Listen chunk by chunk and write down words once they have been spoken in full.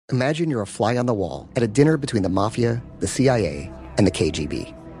Imagine you're a fly on the wall at a dinner between the mafia, the CIA, and the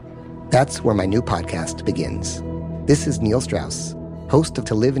KGB. That's where my new podcast begins. This is Neil Strauss, host of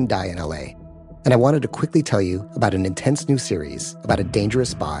To Live and Die in LA, and I wanted to quickly tell you about an intense new series about a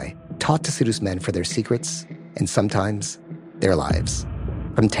dangerous spy taught to seduce men for their secrets and sometimes their lives.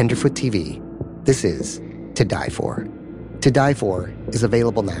 From Tenderfoot TV, this is To Die For. To Die For is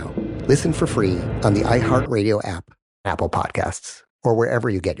available now. Listen for free on the iHeartRadio app, Apple Podcasts, or wherever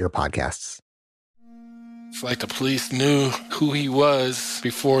you get your podcasts. It's like the police knew who he was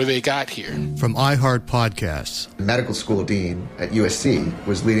before they got here. From iHeart Podcasts. The medical school dean at USC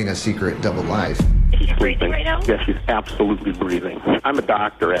was leading a secret double life. Is she breathing right now? Yes, she's absolutely breathing. I'm a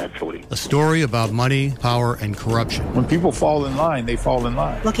doctor, actually. A story about money, power, and corruption. When people fall in line, they fall in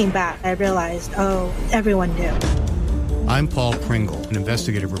line. Looking back, I realized, everyone knew. I'm Paul Pringle, an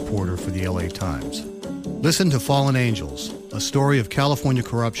investigative reporter for the LA Times. Listen to Fallen Angels, a story of California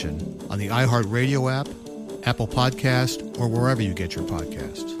corruption on the iHeartRadio app, Apple Podcast, or wherever you get your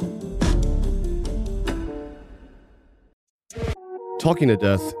podcasts. Talking to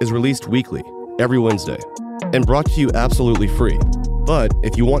Death is released weekly, every Wednesday, and brought to you absolutely free. But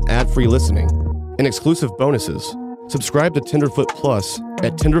if you want ad-free listening and exclusive bonuses, subscribe to Tenderfoot Plus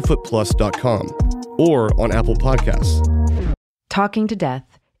at tenderfootplus.com or on Apple Podcasts. Talking to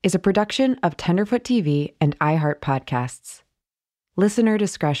Death is a production of Tenderfoot TV and iHeart Podcasts. Listener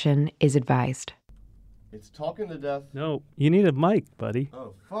discretion is advised. It's Talking to Death. No, you need a mic, buddy.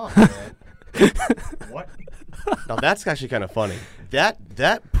 Oh, fuck, man. What? Now, that's actually kind of funny.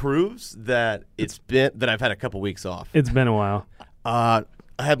 That proves that that I've had a couple weeks off. It's been a while. I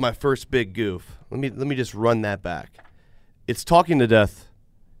had my first big goof. Let me just run that back. It's Talking to Death,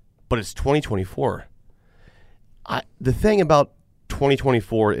 but it's 2024. The thing about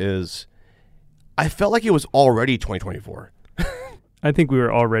 2024 is I felt like it was already 2024. I think we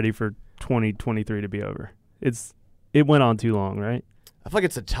were all ready for 2023 to be over. It went on too long, right? I feel like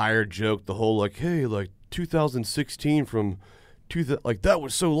it's a tired joke, the whole hey, 2016 from that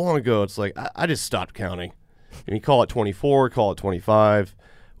was so long ago. It's like I just stopped counting. And you call it 24, call it 25,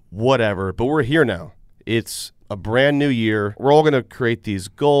 whatever, but we're here now. It's a brand new year. We're all going to create these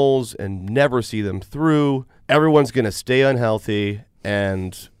goals and never see them through. Everyone's going to stay unhealthy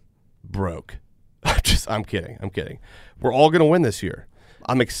and broke. I'm kidding. We're all going to win this year.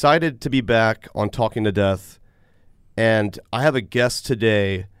 I'm excited to be back on Talking to Death, and I have a guest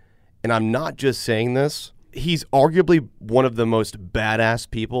today, and I'm not just saying this. He's arguably one of the most badass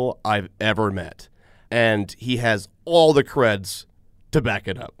people I've ever met, and he has all the creds to back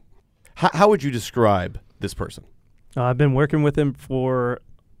it up. How would you describe this person? I've been working with him for,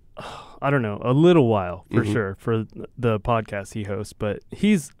 a little while, for sure, for the podcast he hosts, but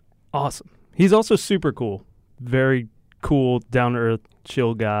he's awesome. He's also super cool. Very cool, down-to-earth,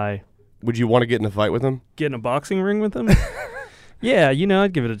 chill guy. Would you want to get in a fight with him? Get in a boxing ring with him? Yeah,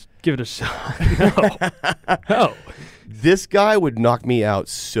 I'd give it a shot. No. This guy would knock me out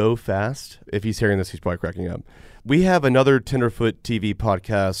so fast. If he's hearing this, he's probably cracking up. We have another Tenderfoot TV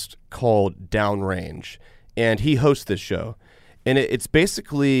podcast called Downrange, and he hosts this show. And it's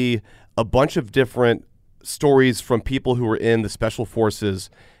basically a bunch of different stories from people who are in the special forces,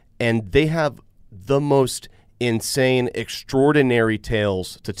 and they have the most insane, extraordinary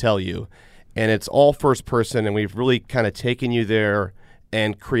tales to tell you. And it's all first person, and we've really kind of taken you there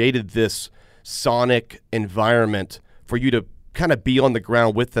and created this sonic environment for you to kind of be on the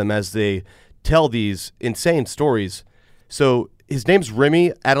ground with them as they tell these insane stories. So his name's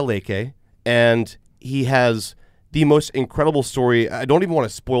Remi Adeleke, and he has the most incredible story. I don't even want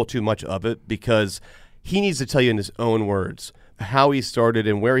to spoil too much of it because he needs to tell you in his own words how he started,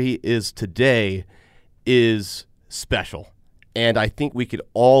 and where he is today is special. And I think we could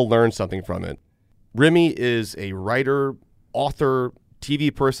all learn something from it. Remi is a writer, author,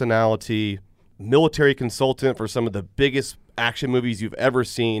 TV personality, military consultant for some of the biggest action movies you've ever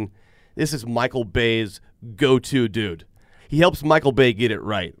seen. This is Michael Bay's go-to dude. He helps Michael Bay get it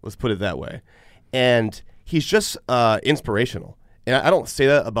right. Let's put it that way. And he's just inspirational. And I don't say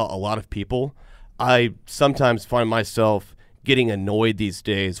that about a lot of people. I sometimes find myself getting annoyed these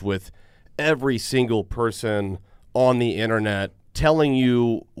days with every single person on the internet telling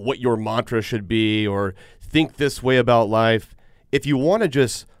you what your mantra should be or think this way about life. If you want to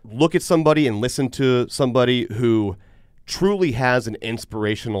just look at somebody and listen to somebody who truly has an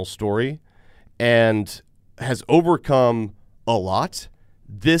inspirational story and has overcome a lot,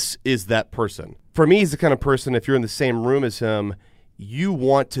 this is that person. For me, he's the kind of person, if you're in the same room as him, you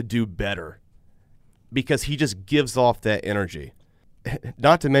want to do better because he just gives off that energy.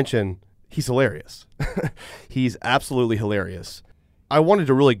 Not to mention, he's hilarious. He's absolutely hilarious. I wanted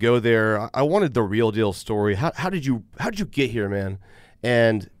to really go there. I wanted the real deal story. How did you get here, man?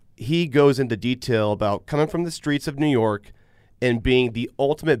 And he goes into detail about coming from the streets of New York and being the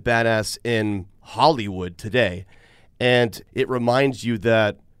ultimate badass in Hollywood today. And it reminds you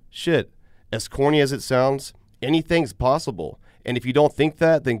that, shit, as corny as it sounds, anything's possible. And if you don't think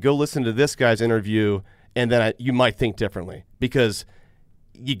that, then go listen to this guy's interview, and then you might think differently, because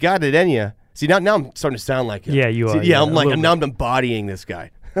you got it in you. See, now I'm starting to sound like him. Yeah, you are. See, yeah, I'm embodying this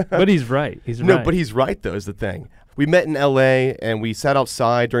guy. But he's right. No, but he's right, though, is the thing. We met in L.A., and we sat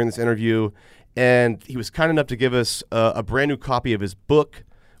outside during this interview, and he was kind enough to give us a brand new copy of his book,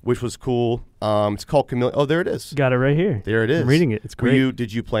 which was cool. It's called Chameleon. Oh, there it is. Got it right here. There it is. I'm reading it. It's great.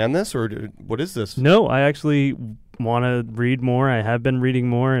 Did you plan this, or what is this? No, I actually want to read more. I have been reading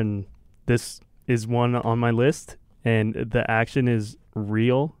more, and this is one on my list. And the action is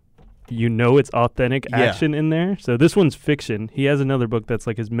real. You know, it's authentic action in there. So this one's fiction. He has another book that's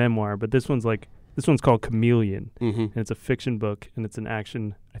like his memoir, but this one's called Chameleon, and it's a fiction book, and it's an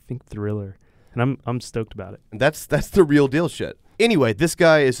action, I think, thriller. And I'm stoked about it. And that's the real deal shit. Anyway, this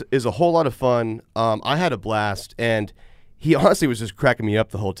guy is a whole lot of fun. I had a blast, and he honestly was just cracking me up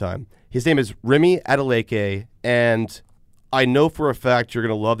the whole time. His name is Remi Adeleke, and I know for a fact you're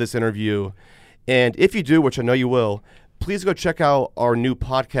going to love this interview. And if you do, which I know you will, please go check out our new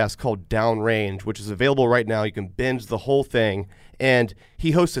podcast called Downrange, which is available right now. You can binge the whole thing, and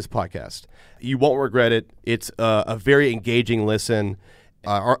he hosts this podcast. You won't regret it. It's a very engaging listen.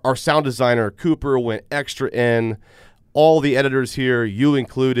 Our sound designer, Cooper, went extra in. All the editors here, you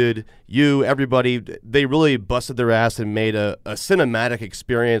included, everybody, they really busted their ass and made a cinematic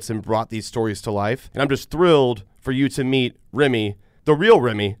experience and brought these stories to life. And I'm just thrilled for you to meet Remi, the real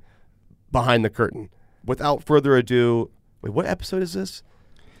Remi, behind the curtain. Without further ado, wait, what episode is this?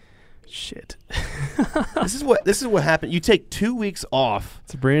 Shit. This is what happened. You take 2 weeks off.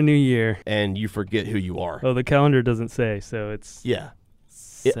 It's a brand new year. And you forget who you are. Oh, the calendar doesn't say, so it's... Yeah.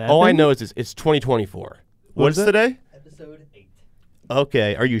 All I know is it's 2024. What's today? Episode 8.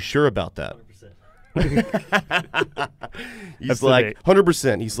 Okay, are you sure about that? 100%. He's like,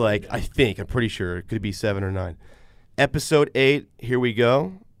 100%. He's like, I'm pretty sure. It could be 7 or 9. Episode 8, here we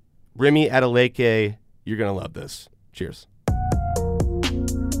go. Remi Adeleke, you're going to love this. Cheers.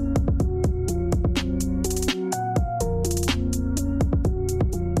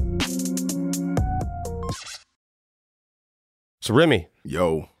 So Remi.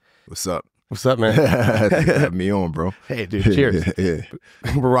 Yo, what's up? What's up, man? Have me on, bro. Hey, dude, cheers. Yeah.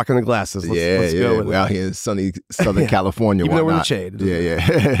 We're rocking the glasses. Let's go with We're out here in sunny Southern California. Even though we're in the shade.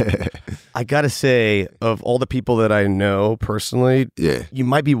 Yeah. I got to say, of all the people that I know personally, you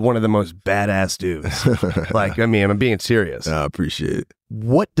might be one of the most badass dudes. I'm being serious. I appreciate it.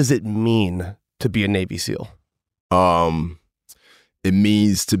 What does it mean to be a Navy SEAL? It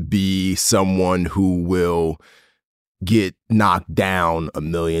means to be someone who will get knocked down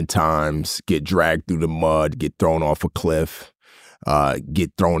 1,000,000 times, get dragged through the mud, get thrown off a cliff,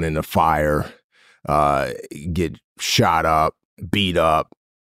 get thrown in the fire, get shot up, beat up,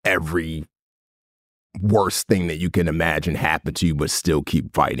 every worst thing that you can imagine happen to you, but still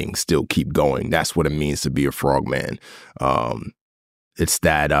keep fighting, still keep going. That's what it means to be a frogman. It's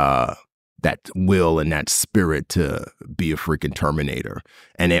that will and that spirit to be a freaking Terminator.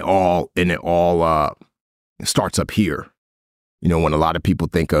 And it all starts up here. You know, when a lot of people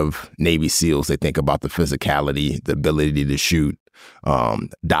think of Navy SEALs, they think about the physicality, the ability to shoot,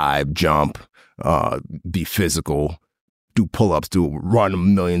 dive, jump, be physical, do pull-ups,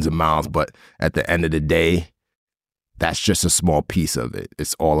 run millions of miles. But at the end of the day, that's just a small piece of it.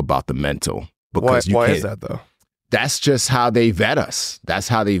 It's all about the mental. Because why is that, though? That's just how they vet us. That's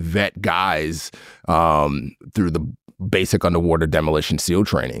how they vet guys through the basic underwater demolition SEAL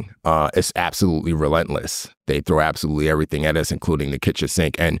training. It's absolutely relentless. They throw absolutely everything at us, including the kitchen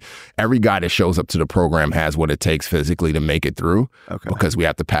sink. And every guy that shows up to the program has what it takes physically to make it through. Okay. Because we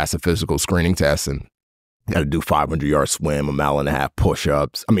have to pass a physical screening test, and got to do 500-yard swim, 1.5 mile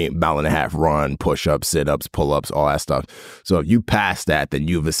push-ups. 1.5 mile run, push-ups, sit-ups, pull-ups, all that stuff. So if you pass that, then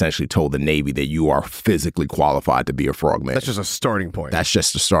you've essentially told the Navy that you are physically qualified to be a frogman. That's just a starting point. That's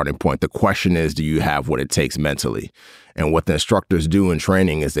just a starting point. The question is, do you have what it takes mentally? And what the instructors do in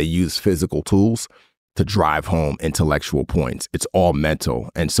training is they use physical tools to drive home intellectual points. It's all mental.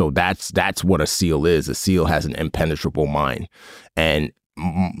 And so that's what a SEAL is. A SEAL has an impenetrable mind. And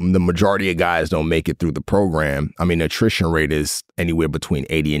the majority of guys don't make it through the program. I mean, the attrition rate is anywhere between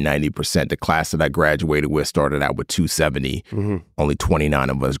 80 and 90%. The class that I graduated with started out with 270. Mm-hmm. Only 29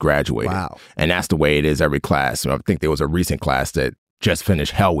 of us graduated. Wow. And that's the way it is every class. I think there was a recent class that just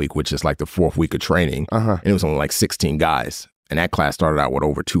finished Hell Week, which is like the 4th week of training. And it was only like 16 guys. And that class started out with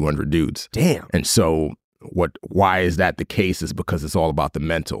over 200 dudes. Damn. And so why is that the case is because it's all about the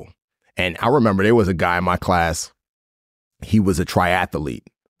mental. And I remember there was a guy in my class, he was a triathlete.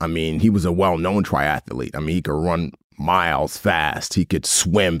 I mean, he was a well-known triathlete. I mean, he could run miles fast. He could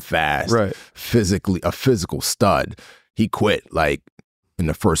swim fast. Right. Physically, a physical stud. He quit like in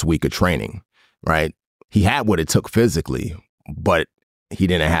the first week of training, right? He had what it took physically, but he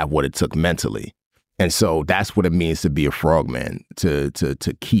didn't have what it took mentally. And so that's what it means to be a frogman, to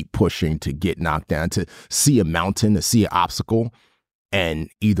keep pushing, to get knocked down, to see a mountain, to see an obstacle, and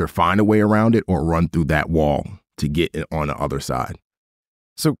either find a way around it or run through that wall to get it on the other side.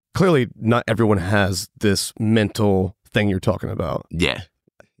 So clearly not everyone has this mental thing you're talking about. Yeah.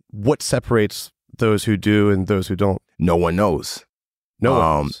 What separates those who do and those who don't? No one knows. No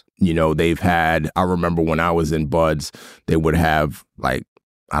one knows. You know, I remember when I was in Buds, they would have like,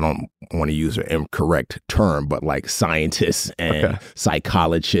 I don't want to use an incorrect term, but like scientists and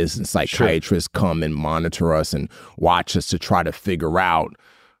psychologists and psychiatrists come and monitor us and watch us to try to figure out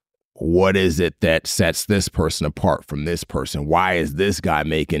what is it that sets this person apart from this person? Why is this guy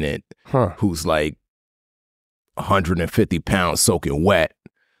making it who's like 150 pounds soaking wet,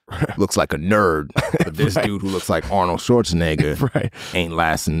 looks like a nerd, but this dude who looks like Arnold Schwarzenegger ain't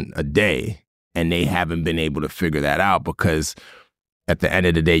lasting a day. And they haven't been able to figure that out because at the end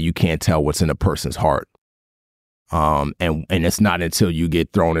of the day, you can't tell what's in a person's heart. And it's not until you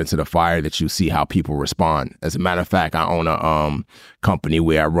get thrown into the fire that you see how people respond. As a matter of fact, I own a company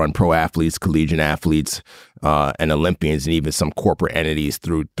where I run pro athletes, collegiate athletes, and Olympians, and even some corporate entities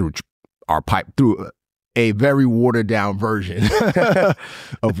through a very watered down version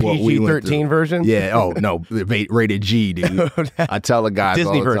of what we went through. PG-13 version? Yeah. Oh no, rated G, dude. I tell the guys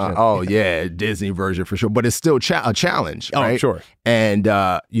Disney all the version. time. Oh yeah, Disney version for sure. But it's still a challenge, right? Oh, sure. And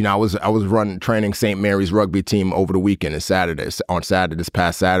you know, I was training St. Mary's rugby team over the weekend this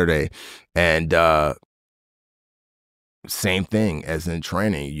past Saturday, and same thing as in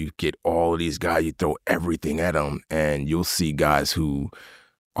training. You get all of these guys, you throw everything at them, and you'll see guys who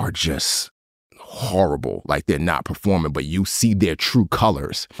are just horrible, like they're not performing, but you see their true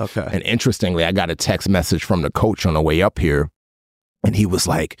colors. Okay. And interestingly, I got a text message from the coach on the way up here, and he was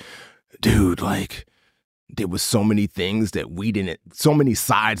like, dude, like there was so many things that so many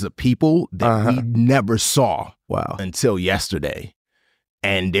sides of people that we never saw until yesterday.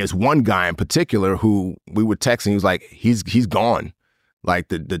 And there's one guy in particular who we were texting, he was like, he's gone. Like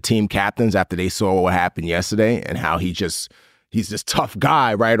the team captains, after they saw what happened yesterday and how he's this tough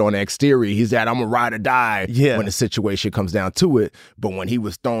guy, right, on the exterior. He's that I'm a ride or die when the situation comes down to it. But when he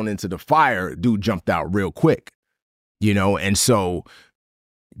was thrown into the fire, dude jumped out real quick, you know? And so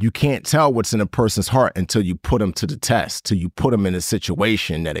you can't tell what's in a person's heart until you put them to the test, till you put them in a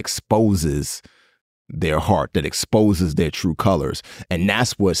situation that exposes their heart, that exposes their true colors. And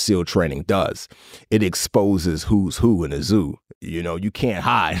that's what SEAL training does. It exposes who's who in a zoo. You know, you can't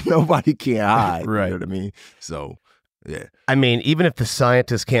hide. Nobody can hide. Right. You know what I mean? So, yeah. I mean, even if the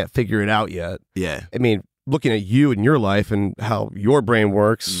scientists can't figure it out yet. Yeah. I mean, looking at you and your life and how your brain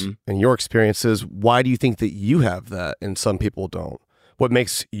works and your experiences, why do you think that you have that and some people don't? What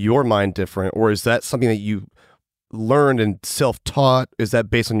makes your mind different? Or is that something that you learned and self-taught? Is that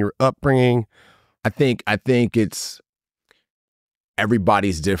based on your upbringing? I think it's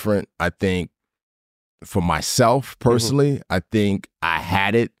everybody's different. I think for myself personally, I think I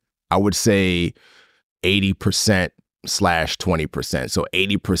had it, I would say 80%/20%. So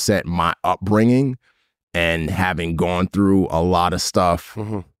 80% my upbringing and having gone through a lot of stuff,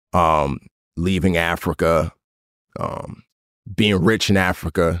 leaving Africa, being rich in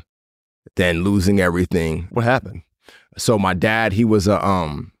Africa, then losing everything. What happened? So my dad, he was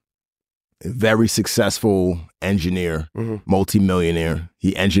a very successful engineer, multimillionaire.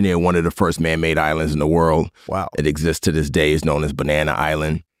 He engineered one of the first man-made islands in the world. Wow. It exists to this day. It's known as Banana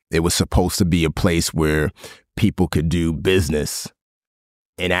Island. It was supposed to be a place where people could do business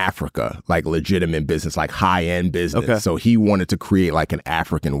in Africa, like legitimate business, like high-end business. Okay. So he wanted to create like an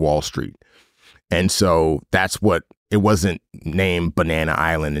African Wall Street. And so that's what, it wasn't named Banana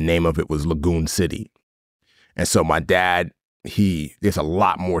Island. The name of it was Lagoon City. And so my dad, there's a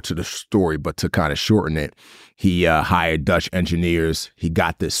lot more to the story, but to kind of shorten it, he hired Dutch engineers. He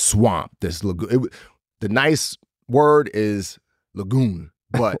got this swamp, this lagoon. The nice word is lagoon,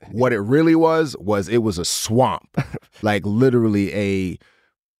 but what it really was it was a swamp, like literally a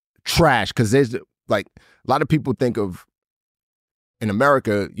trash. Because there's like a lot of people think of in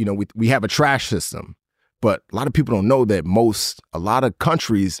America, you know, we have a trash system, but a lot of people don't know that a lot of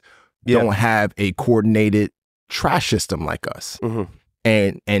countries don't have a coordinated trash system like us,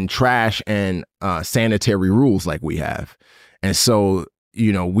 and trash and sanitary rules like we have. And so,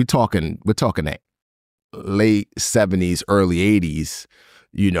 you know, we're talking at late 70s, early 80s,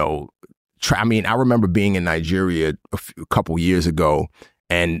 you know. I mean, I remember being in Nigeria a couple years ago,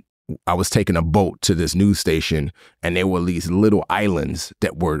 and I was taking a boat to this news station, and there were these little islands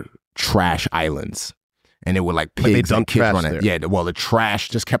that were trash islands. And they were like pigs and kids running. Yeah, well, the trash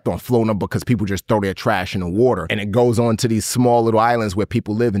just kept on floating up because people just throw their trash in the water. And it goes on to these small little islands where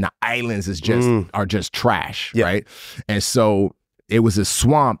people live, and the islands are just trash, right? And so it was a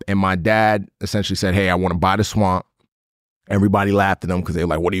swamp, and my dad essentially said, hey, I want to buy the swamp. Everybody laughed at him because they were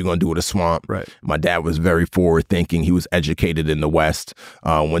like, what are you going to do with a swamp? Right. My dad was very forward thinking. He was educated in the West,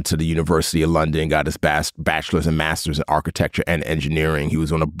 went to the University of London, got his bachelor's and master's in architecture and engineering. He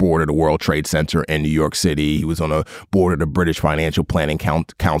was on the board of the World Trade Center in New York City. He was on the board of the British Financial Planning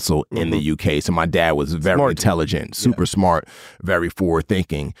Council in the UK. So my dad was very intelligent, super smart, very forward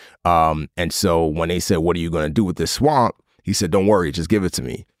thinking. And so when they said, what are you going to do with this swamp? He said, don't worry, just give it to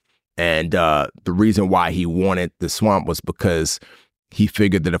me. And the reason why he wanted the swamp was because he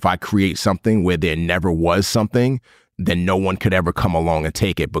figured that if I create something where there never was something, then no one could ever come along and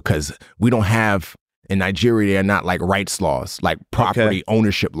take it, because we don't have, in Nigeria, they're not like rights laws, like property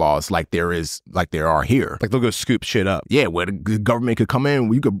ownership laws, like there are here. Like they'll go scoop shit up. Yeah, where the government could come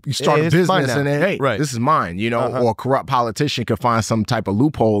in, you start a business and then, hey, this is mine, you know, or a corrupt politician could find some type of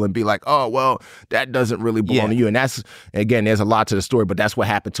loophole and be like, oh, well, that doesn't really belong to you. And that's, again, there's a lot to the story, but that's what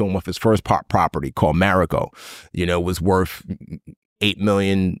happened to him with his first property called Marigot. You know, it was worth 8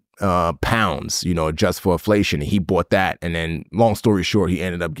 million pounds, you know, just for inflation. And he bought that. And then, long story short, he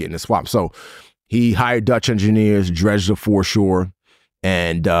ended up getting a swap. So he hired Dutch engineers, dredged the foreshore,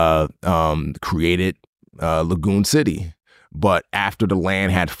 and created Lagoon City. But after the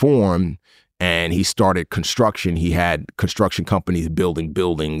land had formed and he started construction, he had construction companies building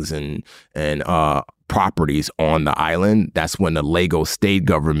buildings and properties on the island. That's when the Lagos state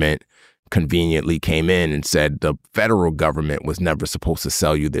government conveniently came in and said the federal government was never supposed to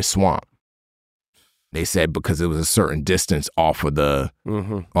sell you this swamp. They said because it was a certain distance off of the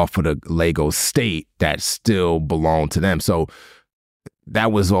Lagos state that still belonged to them. So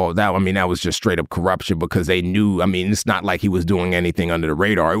that was all that. I mean, that was just straight up corruption, because they knew. I mean, it's not like he was doing anything under the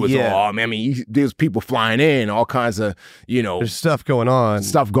radar. It was all. I mean, there's people flying in, all kinds of, you know, there's stuff going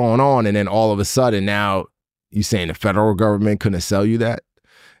on, and then all of a sudden now you saying the federal government couldn't sell you that.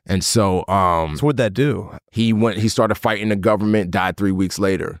 And so what'd that do? He started fighting the government, died 3 weeks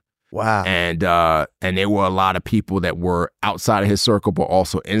later. Wow. And there were a lot of people that were outside of his circle, but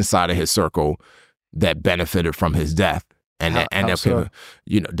also inside of his circle that benefited from his death. And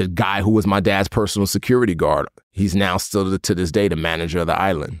you know, the guy who was my dad's personal security guard, he's now still to this day the manager of the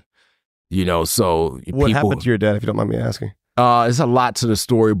island. You know, so what happened to your dad, if you don't mind me asking? There's a lot to the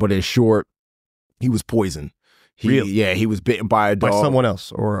story, but in short, he was poisoned. Really? Yeah, he was bitten by a dog. By someone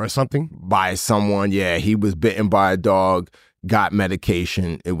else or something? By someone, yeah. He was bitten by a dog, got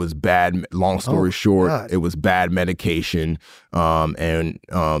medication. It was bad. Long story short, God. It was bad medication. And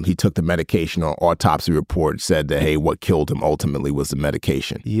he took the medication. On autopsy report said that, hey, what killed him ultimately was the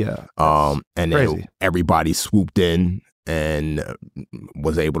medication. Yeah. And then everybody swooped in and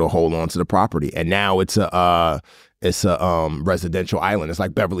was able to hold on to the property. And now it's a residential island. It's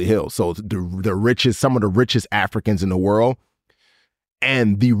like Beverly Hills. So the richest, some of the richest Africans in the world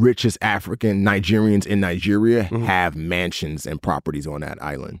and the richest African Nigerians in Nigeria have mansions and properties on that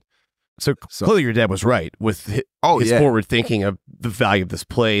island. So clearly your dad was right with his forward thinking of the value of this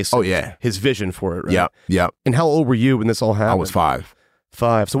place. Oh, yeah. His vision for it, right? Yep. And how old were you when this all happened? I was 5.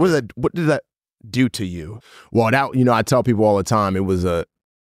 5. So what did that do to you? Well, that, you know, I tell people all the time, it was a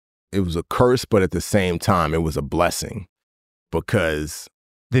curse, but at the same time, it was a blessing, because...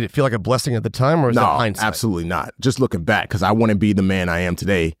 Did it feel like a blessing at the time, or is that hindsight? Absolutely not. Just looking back, because I wouldn't be the man I am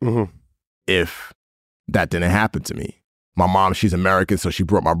today if that didn't happen to me. My mom, she's American, so she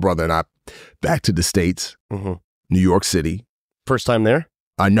brought my brother and I back to the States, New York City. First time there?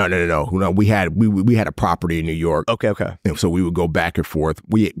 No. We had a property in New York. Okay. And so we would go back and forth.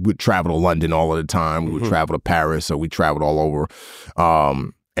 We would travel to London all of the time. We would travel to Paris, so we traveled all over.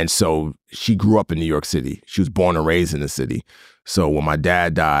 And so she grew up in New York City. She was born and raised in the city. So when my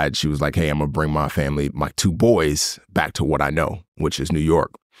dad died, she was like, hey, I'm going to bring my family, my 2 boys, back to what I know, which is New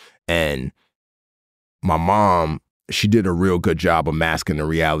York. And my mom, she did a real good job of masking the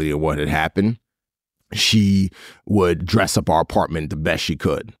reality of what had happened. She would dress up our apartment the best she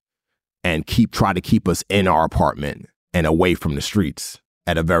could and try to keep us in our apartment and away from the streets.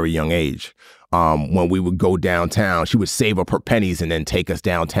 at a very young age. When we would go downtown, she would save up her pennies and then take us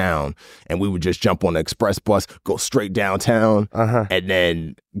downtown. And we would just jump on the express bus, go straight downtown, and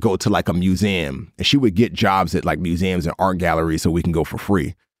then go to like a museum. And she would get jobs at like museums and art galleries so we can go for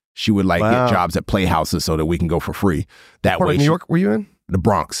free. She would like get jobs at playhouses so that we can go for free. That Part way, of New York were you in? The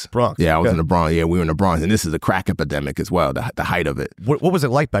Bronx. Yeah, I was in the Bronx. Yeah, we were in the Bronx. And this is the crack epidemic as well, the height of it. What was it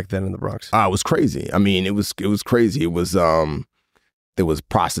like back then in the Bronx? It was crazy. I mean, it was crazy. It was... there was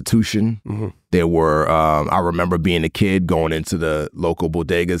prostitution. There were, I remember being a kid going into the local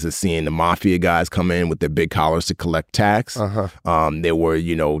bodegas and seeing the mafia guys come in with their big collars to collect tax. There were,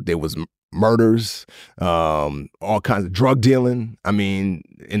 there was murders, all kinds of drug dealing. I mean,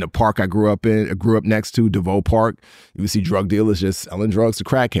 in the park I grew up next to, DeVoe Park, you would see drug dealers just selling drugs to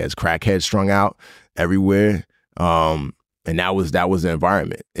crackheads strung out everywhere. And that was the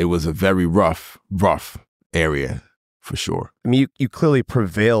environment. It was a very rough area. For sure. I mean, you clearly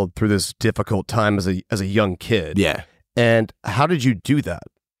prevailed through this difficult time as a young kid. Yeah. And how did you do that?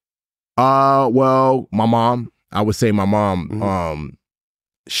 Well, my mom, I would say my mom,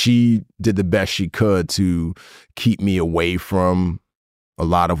 she did the best she could to keep me away from a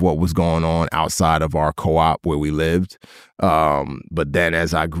lot of what was going on outside of our co-op where we lived. But then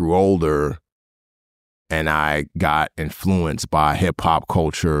as I grew older and I got influenced by hip hop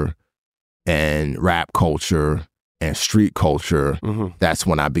culture and rap culture and street culture, that's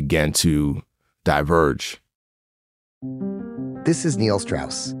when I began to diverge. This is Neil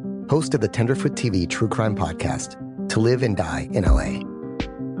Strauss, host of the Tenderfoot TV true crime podcast, To Live and Die in LA.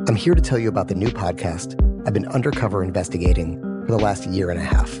 I'm here to tell you about the new podcast I've been undercover investigating for the last year and a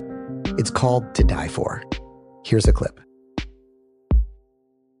half. It's called To Die For. Here's a clip.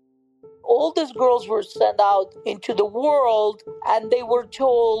 All these girls were sent out into the world and they were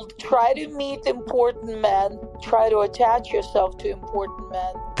told, try to meet important men, try to attach yourself to important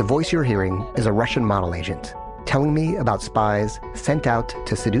men. The voice you're hearing is a Russian model agent telling me about spies sent out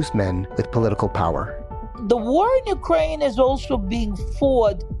to seduce men with political power. The war in Ukraine is also being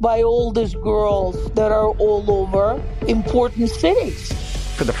fought by all these girls that are all over important cities.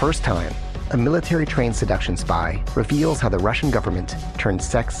 For the first time, a military-trained seduction spy reveals how the Russian government turned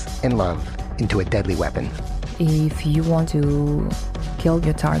sex and love into a deadly weapon. If you want to kill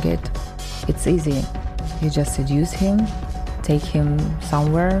your target, it's easy. You just seduce him, take him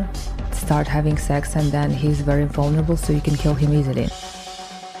somewhere, start having sex, and then he's very vulnerable, so you can kill him easily.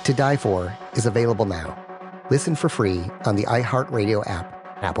 To Die For is available now. Listen for free on the iHeartRadio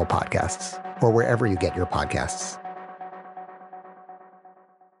app, Apple Podcasts, or wherever you get your podcasts.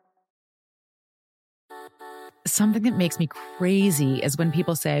 Something that makes me crazy is when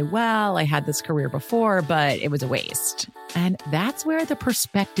people say, well, I had this career before, but it was a waste. And that's where the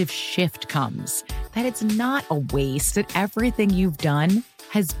perspective shift comes, that it's not a waste, that everything you've done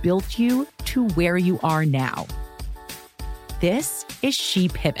has built you to where you are now. This is She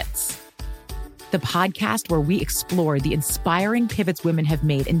Pivots, the podcast where we explore the inspiring pivots women have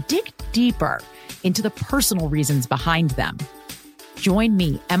made and dig deeper into the personal reasons behind them. Join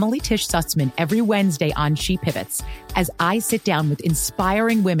me, Emily Tish Sussman, every Wednesday on She Pivots as I sit down with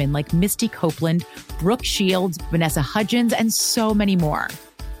inspiring women like Misty Copeland, Brooke Shields, Vanessa Hudgens, and so many more.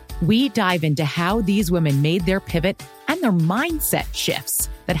 We dive into how these women made their pivot and their mindset shifts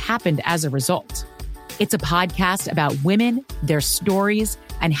that happened as a result. It's a podcast about women, their stories,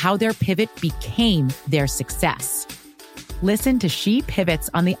 and how their pivot became their success. Listen to She Pivots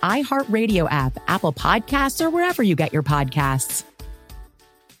on the iHeartRadio app, Apple Podcasts, or wherever you get your podcasts.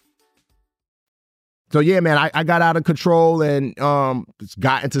 So yeah, man, I got out of control and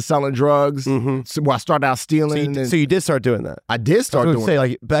got into selling drugs. So I started out stealing. So you did start doing that? I did start doing that.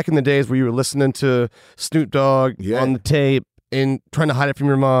 Like back in the days where you were listening to Snoop Dogg on the tape and trying to hide it from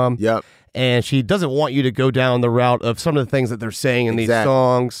your mom. Yep. And she doesn't want you to go down the route of some of the things that they're saying in these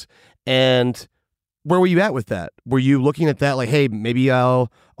songs. And where were you at with that? Were you looking at that like, hey, maybe I'll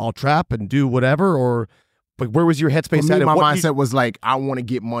trap and do whatever? Or like, where was your headspace at? My mindset was like, I want to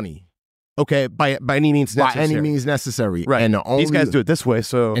get money. Okay, by any means necessary. By any means necessary. Right. And these guys do it this way,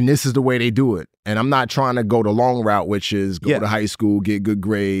 so. And this is the way they do it. And I'm not trying to go the long route, which is go to high school, get good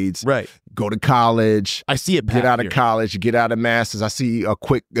grades. Right. Go to college. I see it get out of college, get out of masters. I see a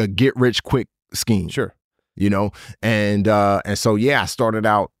get rich quick scheme. Sure. You know? And so, yeah, I started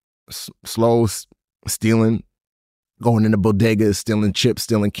out slow, stealing, going into bodegas, stealing chips,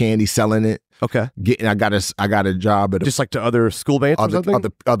 stealing candy, selling it. Okay. I got a job at just like to other schoolmates or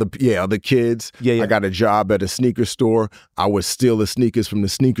something? Other kids. Yeah. I got a job at a sneaker store. I would steal the sneakers from the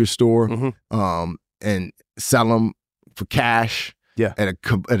sneaker store, and sell them for cash. Yeah. At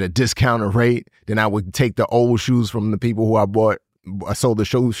a discounted rate. Then I would take the old shoes from the people who I bought I sold the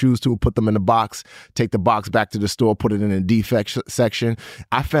shoes to, put them in the box, take the box back to the store, put it in a defect section.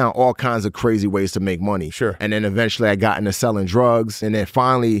 I found all kinds of crazy ways to make money. Sure. And then eventually I got into selling drugs. And then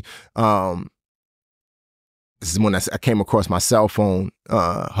finally, this is when I came across my cell phone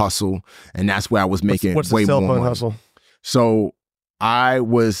hustle. And that's where I was making what's way the cell more phone money. hustle? So I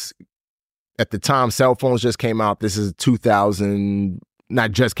was, at the time, cell phones just came out. This is 2000,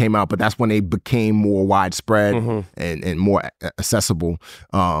 not just came out, but that's when they became more widespread and more accessible.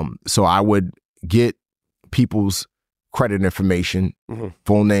 So I would get people's credit information,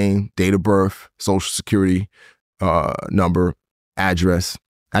 full name, date of birth, social security number, address.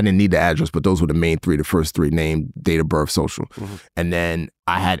 I didn't need the address, but those were the main three, the first three: name, date of birth, social. And then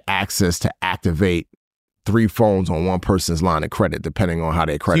I had access to activate 3 phones on one person's line of credit, depending on how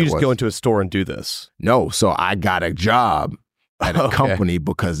their credit was. So you just go into a store and do this? No. So I got a job at a company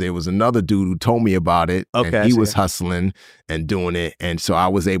because there was another dude who told me about it. And he was hustling and doing it. And so I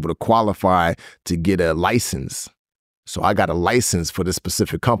was able to qualify to get a license. So I got a license for this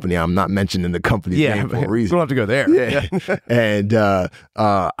specific company. I'm not mentioning the company's name for a reason. We don't have to go there. Yeah. And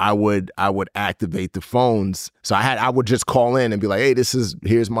I would activate the phones. So I would just call in and be like, hey,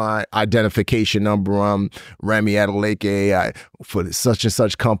 here's my identification number. I'm Remi Adeleke for such and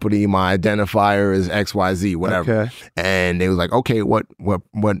such company. My identifier is XYZ, whatever. Okay. And they was like, okay, what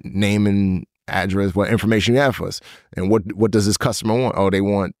name and address, what information you have for us, and what does this customer want? Oh, they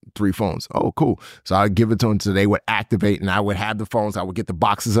want 3 phones. Oh, cool. So I'd give it to them, so they would activate, and I would have the phones. I would get the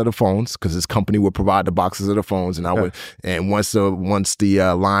boxes of the phones because this company would provide the boxes of the phones, and I would. And once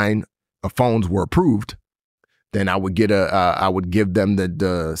the line of phones were approved, then I would I would give them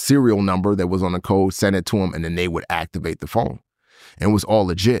the serial number that was on the code, send it to them, and then they would activate the phone. And it was all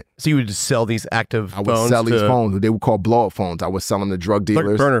legit. So you would just sell these active phones? I would sell these phones. They would call blow-up phones. I would sell them to drug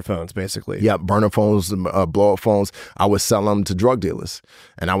dealers. Burner phones, basically. Yeah, burner phones, blow-up phones. I would sell them to drug dealers.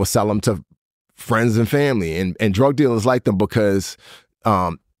 And I would sell them to friends and family. And drug dealers liked them because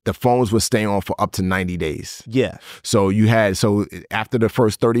the phones would stay on for up to 90 days. Yeah. So after the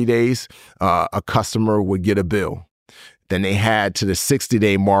first 30 days, a customer would get a bill. Then they had to the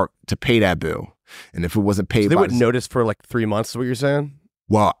 60-day mark to pay that bill. And if it wasn't paid, they wouldn't notice for like 3 months, is what you're saying?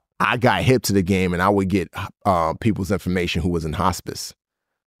 Well, I got hip to the game, and I would get people's information who was in hospice.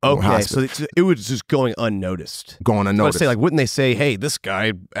 Okay, so it was just going unnoticed. Going unnoticed. I say, like, wouldn't they say, hey, this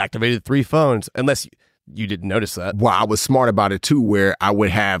guy activated 3 phones, unless you didn't notice that? Well, I was smart about it, too, where I would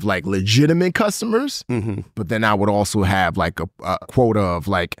have, like, legitimate customers, but then I would also have, like, a quota of,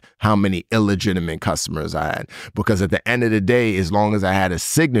 like, how many illegitimate customers I had. Because at the end of the day, as long as I had a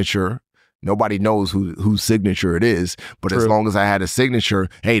signature, nobody knows whose signature it is, but as long as I had a signature,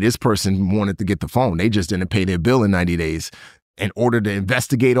 hey, this person wanted to get the phone. They just didn't pay their bill in 90 days. In order to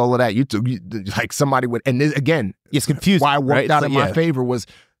investigate all of that, you like somebody would, and this, again, it's confusing. Why it worked out in my favor was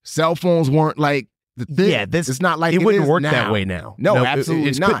cell phones weren't like the thing. Yeah, it's not like it wouldn't work now. that way now. No, absolutely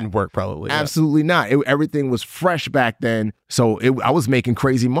it not. Couldn't work probably. Absolutely not. Everything was fresh back then, so I was making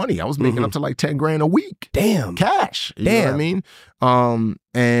crazy money. I was making up to like 10 grand a week. Damn, cash. You know what I mean?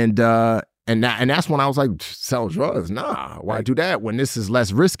 And that's when I was like, sell drugs? Nah, why do that when this is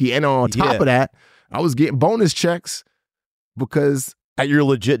less risky? And on top of that, I was getting bonus checks because at your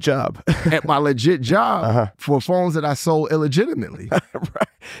legit job, at my legit job for phones that I sold illegitimately. Right.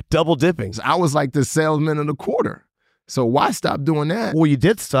 Double dipping. So I was like the salesman of the quarter. So why stop doing that? Well, you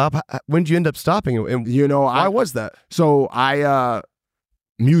did stop. When did you end up stopping? And why was that? So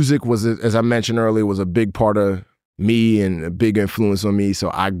music was, as I mentioned earlier, was a big part of me and a big influence on me.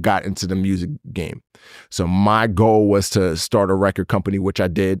 So I got into the music game. So my goal was to start a record company, which I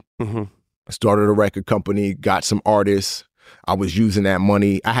did. I started a record company, got some artists. I was using that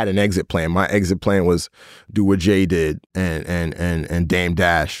money. I had an exit plan. My exit plan was do what Jay did and Dame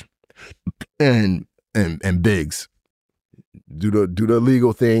Dash and Biggs. Do the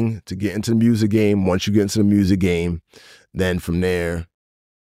legal thing to get into the music game. Once you get into the music game, then from there,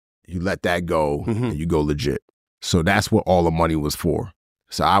 you let that go and you go legit. So that's what all the money was for.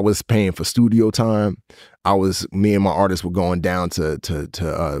 So I was paying for studio time. Me and my artists were going down to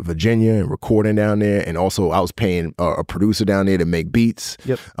Virginia and recording down there. And also I was paying a producer down there to make beats.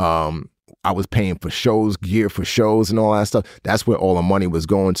 Yep. I was paying for shows, gear for shows and all that stuff. That's where all the money was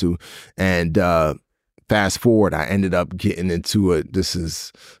going to. And fast forward, I ended up getting into it. This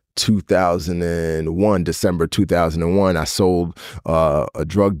is 2001, December 2001. I sold a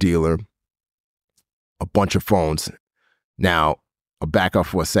drug dealer a bunch of phones. Now, I'll back up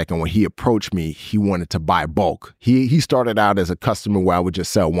for a second. When he approached me, he wanted to buy bulk. He started out as a customer where I would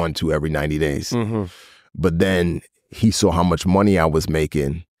just sell 1-2 every 90 days. But then he saw how much money I was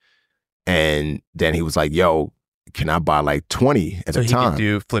making. And then he was like, yo, can I buy like 20 at a time? So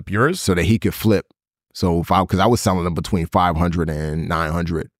he could flip yours? So that he could flip. So because I was selling them between 500 and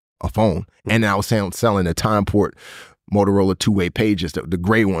 900 a phone. And I was selling the Time Port Motorola two-way pages, the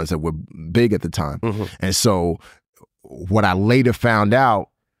gray ones that were big at the time. And so what I later found out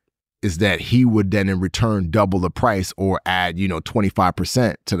is that he would then in return double the price or add,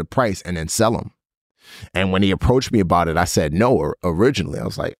 25% to the price and then sell them. And when he approached me about it, I said no. Originally, I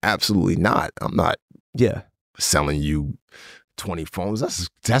was like, absolutely not. I'm not selling you 20 phones.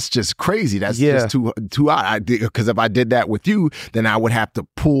 That's just crazy. That's just too odd. Because if I did that with you, then I would have to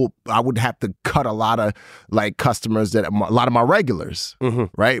cut a lot of like customers a lot of my regulars,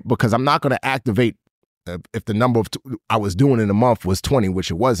 right? Because I'm not going to activate if the number of I was doing in a month was 20,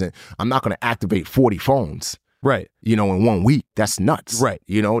 which it wasn't. I'm not going to activate 40 phones. Right. In 1 week. That's nuts. Right.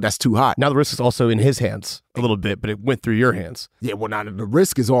 That's too hot. Now the risk is also in his hands a little bit, but it went through your hands. Yeah, well now the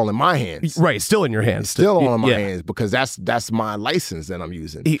risk is all in my hands. Right, it's still in your hands. It's still all in my hands because that's my license that I'm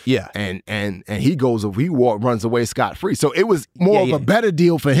using. And he runs away scot-free. So it was more of a better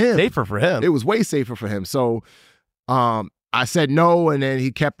deal for him. Safer for him. It was way safer for him. So I said no, and then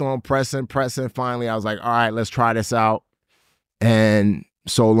he kept on pressing. Finally, I was like, all right, let's try this out. And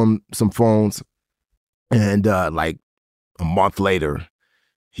sold him some phones. And like a month later,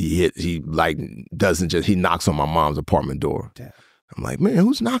 he knocks on my mom's apartment door. Damn. I'm like, man,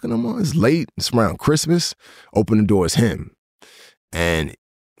 who's knocking on? It's late. It's around Christmas. Open the door, it's him. And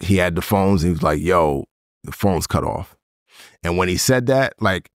he had the phones. And he was like, yo, the phone's cut off. And when he said that,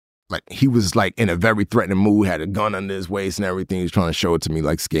 like he was like in a very threatening mood, had a gun under his waist and everything. He was trying to show it to me,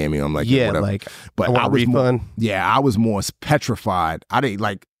 like scare me. I'm like, whatever. But I was I was more petrified.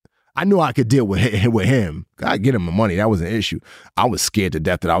 I knew I could deal with him. I get him the money. That was an issue. I was scared to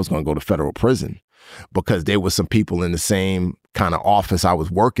death that I was going to go to federal prison because there were some people in the same kind of office I was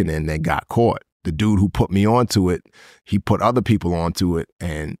working in that got caught. The dude who put me onto it, he put other people onto it,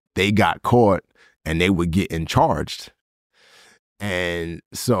 and they got caught, and they were getting charged. And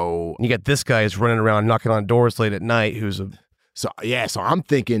so you got this guy who's running around knocking on doors late at night. So I'm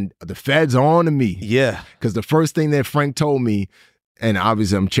thinking the feds are on to me. Yeah, because the first thing that Frank told me. And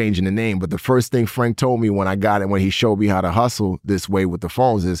obviously I'm changing the name, but the first thing Frank told me when I got it, when he showed me how to hustle this way with the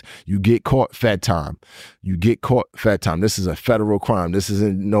phones is you get caught, fed time. You get caught, fed time. This is a federal crime. This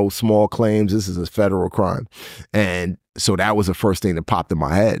isn't no small claims. This is a federal crime. And so that was the first thing that popped in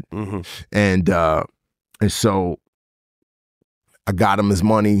my head. And so I got him his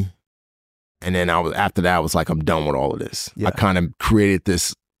money. And then after that, I was like, I'm done with all of this. Yeah. I kind of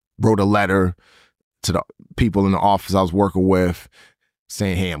wrote a letter to the people in the office I was working with,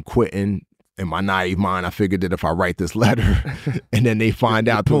 saying, hey, I'm quitting. In my naive mind, I figured that if I write this letter and then they find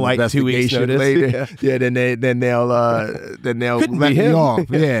out through investigation later, then they'll let me off.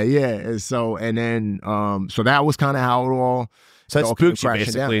 And so that was kind of how it all. So that spooked you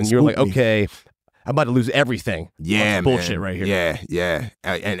basically, and you're like, okay, I'm about to lose everything. Yeah, bullshit right here. Yeah.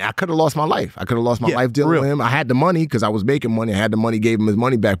 And I could have lost my life. I could have lost my life dealing with him. I had the money because I was making money. I had the money, gave him his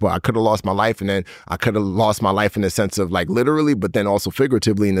money back, but I could have lost my life, and then I could have lost my life in the sense of like literally, but then also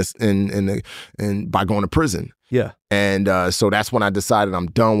figuratively in by going to prison. Yeah. And so that's when I decided I'm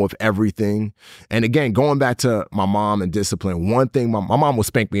done with everything. And again, going back to my mom and discipline, one thing, my mom would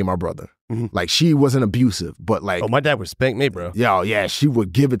spank me and my brother. Like she wasn't abusive, but like. Oh, my dad would spank me, bro. Yo, yeah, she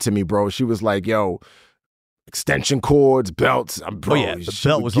would give it to me, bro. She was like, yo, extension cords, belts. Bro, the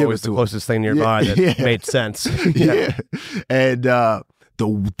belt was always the closest thing nearby that made sense. And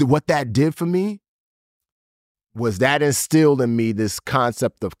what that did for me was that instilled in me this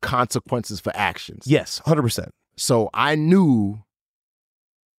concept of consequences for actions. Yes, 100%. So I knew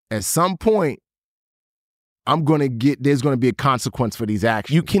at some point there's going to be a consequence for these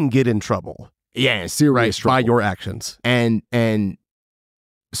actions. You can get in trouble. Yeah, serious trouble. By your actions. And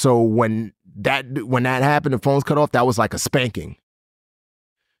so when that happened, the phones cut off, that was like a spanking.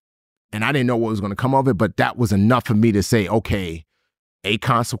 And I didn't know what was going to come of it, but that was enough for me to say, okay, a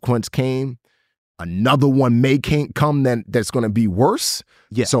consequence came. Another one may come that's going to be worse.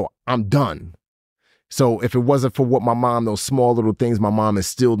 Yeah. So I'm done. So if it wasn't for what those small little things my mom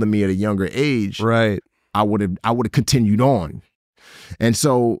instilled in me at a younger age, right, I would have continued on. And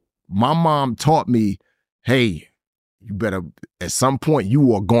so my mom taught me, hey, you better, at some point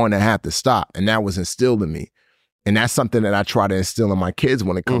you are going to have to stop. And that was instilled in me. And that's something that I try to instill in my kids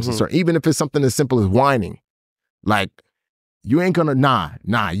when it comes to certain, even if it's something as simple as whining. Like, you ain't gonna,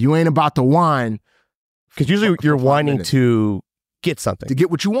 you ain't about to whine. Because usually you're whining to get something. To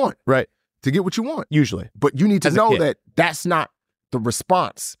get what you want. Right. To get what you want. Usually. But you need to know that that's not the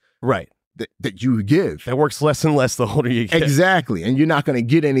response. Right. that you give. That works less and less the older you get. Exactly. And you're not going to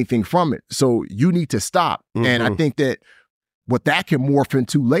get anything from it. So you need to stop. Mm-hmm. And I think that what that can morph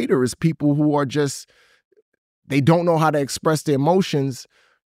into later is people who are just, they don't know how to express their emotions,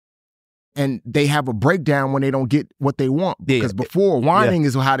 and they have a breakdown when they don't get what they want. Because before, whining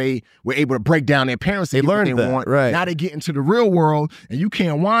is how they were able to break down their parents. They learned what they want. Right. Now they get into the real world, and you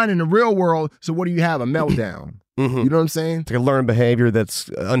can't whine in the real world. So what do you have? A meltdown. Mm-hmm. You know what I'm saying? It's like a learned behavior that's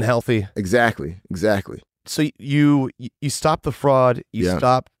unhealthy. Exactly. So you stop the fraud, you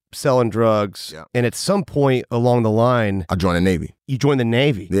stop selling drugs, and at some point along the line, I joined the Navy. You joined the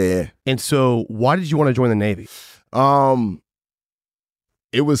Navy. Yeah. And so why did you want to join the Navy?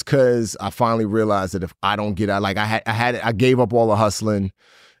 It was because I finally realized that if I don't get out, like I gave up all the hustling,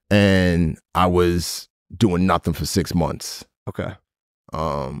 and I was doing nothing for 6 months. Okay.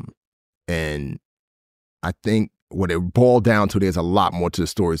 And I think what it boiled down to, there's a lot more to the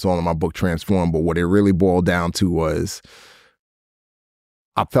story. It's all in my book, Transform. But what it really boiled down to was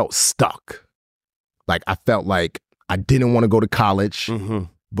I felt stuck. Like I felt like I didn't want to go to college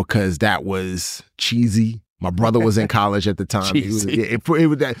because that was cheesy. My brother was in college at the time. It was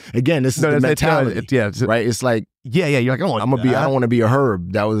that, again, this is the mentality, right? It's like, you're like, oh, I don't want to be a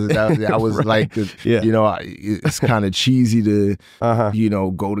herb. I was like, you know, it's kind of cheesy to, you know,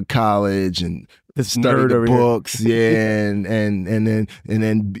 go to college and study the books, and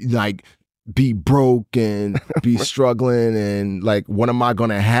then like be broke and be struggling, and like, what am I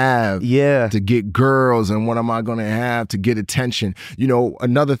gonna have to get girls, and what am I gonna have to get attention? You know,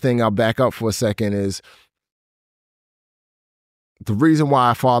 another thing, I'll back up for a second, is the reason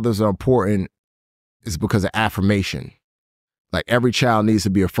why fathers are important is because of affirmation. Like, every child needs to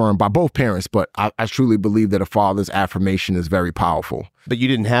be affirmed by both parents, but I truly believe that a father's affirmation is very powerful. But you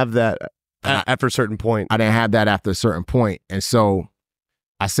didn't have that after a certain point. I didn't have that after a certain point. And so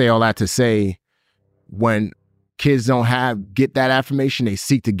I say all that to say, when kids don't get that affirmation, they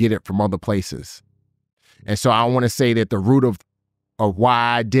seek to get it from other places. And so I want to say that the root of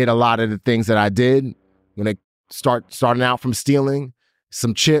why I did a lot of the things that I did, when it starting out from stealing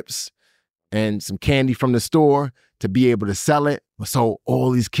some chips and some candy from the store to be able to sell it, so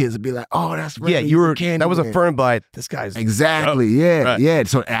all these kids would be like, "Oh, that's Remi, you were candy." That was affirmed by this guy's exactly,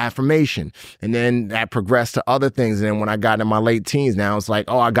 So affirmation, and then that progressed to other things. And then when I got in my late teens, now it's like,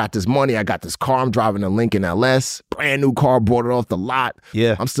 oh, I got this money, I got this car, I'm driving a Lincoln LS, brand new car, bought it off the lot.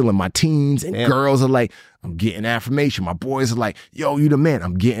 Yeah, I'm still in my teens, and girls are like, I'm getting affirmation. My boys are like, yo, you the man.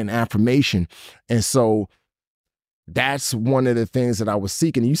 I'm getting affirmation, and so that's one of the things that I was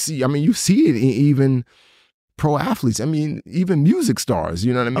seeking. You see it in even pro athletes. I mean, even music stars,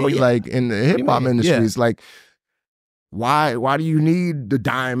 you know what I mean? Oh, yeah. Like in the hip hop industry, it's like, why do you need the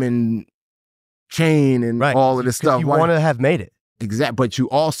diamond chain and all of this stuff? You want to have made it. Exactly. But you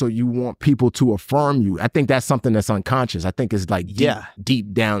want people to affirm you. I think that's something that's unconscious. I think it's like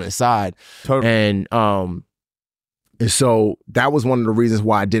deep down inside. Totally. And so that was one of the reasons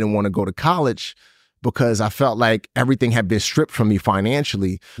why I didn't want to go to college, because I felt like everything had been stripped from me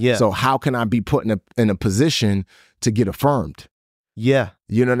financially. Yeah. So how can I be put in a position to get affirmed? Yeah.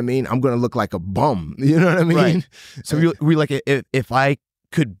 You know what I mean? I'm going to look like a bum. You know what I mean? Right. So we like, if I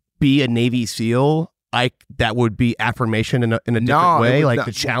could be a Navy SEAL, that would be affirmation in a different way, like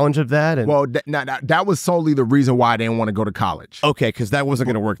the challenge of that. And well, that was solely the reason why I didn't want to go to college. Okay, because that wasn't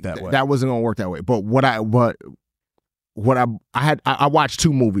going to work that way. That wasn't going to work that way. But I watched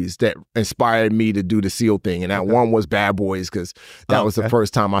two movies that inspired me to do the SEAL thing, and that one was Bad Boys, because that was the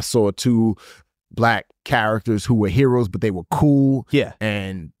first time I saw two Black characters who were heroes, but they were cool. Yeah,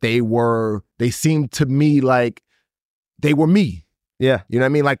 and they seemed to me like they were me. Yeah, you know what I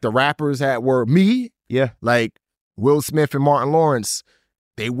mean? Like the rappers were me. Yeah, like Will Smith and Martin Lawrence,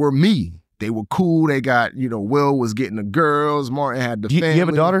 they were me. They were cool. They got, Will was getting the girls. Martin had the family. You have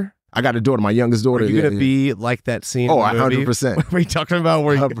a daughter? I got a daughter, my youngest daughter. Are you going to be like that scene? Oh, 100%. What are you talking about?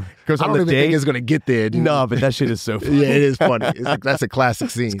 Where he goes on the date? I don't even think it's going to get there, dude. No, but that shit is so funny. Yeah, it is funny. That's a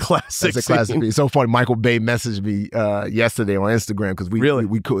classic scene. It's classic. That's a classic scene. It's so funny. Michael Bay messaged me yesterday on Instagram, because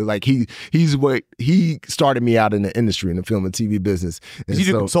we could, like, he started me out in the industry, in the film and TV business. Because you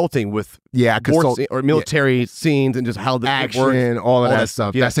do consulting with or military scenes and just how the action, works, all of that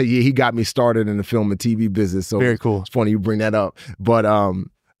stuff. Yeah. He got me started in the film and TV business. So very cool. It's funny you bring that up, but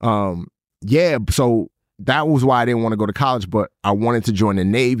so that was why I didn't want to go to college, but I wanted to join the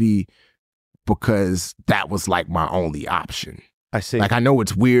Navy because that was like my only option. I see. Like, I know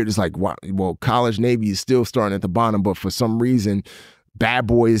it's weird. It's like, well, college Navy is still starting at the bottom, but for some reason, Bad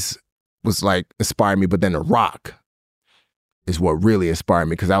Boys was like inspired me, but then The Rock is what really inspired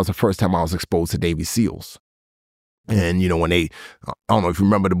me, because that was the first time I was exposed to Navy SEALs. And, when they, I don't know if you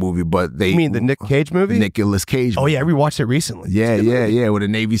remember the movie, but they... You mean the Nick Cage movie? Nicolas Cage movie. Oh, yeah, I rewatched it recently. Yeah, with the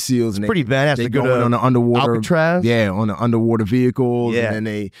Navy SEALs. And pretty badass. They go in on the underwater... Alcatraz? Yeah, on the underwater vehicles. Yeah. And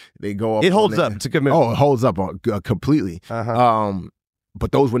then they go up... It holds up. It's a good movie. Oh, it holds up completely.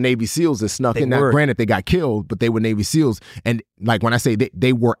 But those were Navy SEAls that snuck in. Now, granted, they got killed, but they were Navy SEAls. And like when I say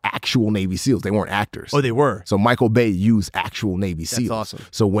they were actual Navy SEAls, they weren't actors. Oh, they were. So Michael Bay used actual Navy SEAls. That's awesome.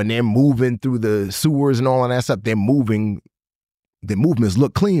 So when they're moving through the sewers and all of that stuff, they're moving. The movements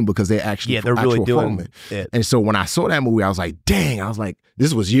look clean because they're actually they're really doing it. And so when I saw that movie, I was like, dang. I was like,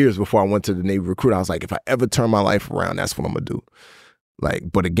 this was years before I went to the Navy recruit. I was like, if I ever turn my life around, that's what I'm gonna do.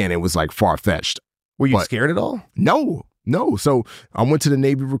 But again, it was like far fetched. Were you scared at all? No. So I went to the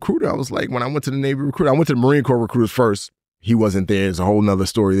Navy recruiter. I was like, when I went to the Navy recruiter, I went to the Marine Corps recruiters first. He wasn't there. There's a whole nother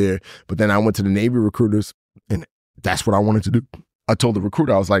story there. But then I went to the Navy recruiters, and that's what I wanted to do. I told the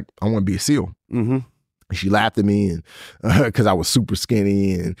recruiter, I was like, I want to be a SEAL. Mm-hmm. She laughed at me, and because I was super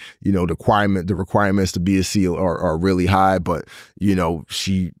skinny, and the requirements to be a SEAL are really high. But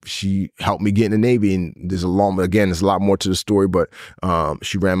she helped me get in the Navy, and there's a lot more to the story. But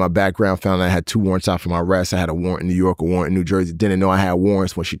she ran my background, found out I had 2 warrants out for my arrest. I had a warrant in New York, a warrant in New Jersey. Didn't know I had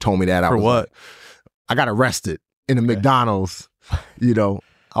warrants. When she told me that, I got arrested in a McDonald's. I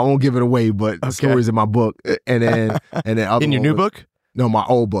won't give it away, but the story's in my book, and then other in your new book. No, my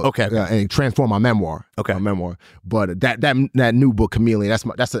old book. Okay. And transform my memoir. Okay. My memoir. But that new book, Chameleon,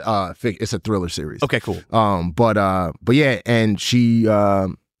 it's a thriller series. Okay, cool. But yeah, and she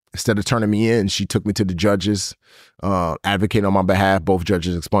instead of turning me in, she took me to the judges, advocated on my behalf. Both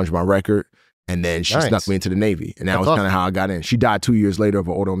judges expunged my record. And then she snuck me into the Navy. And that was kind of how I got in. She died 2 years later of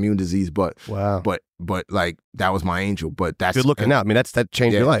an autoimmune disease, but wow. But like that was my angel. But that's good looking out. I mean, that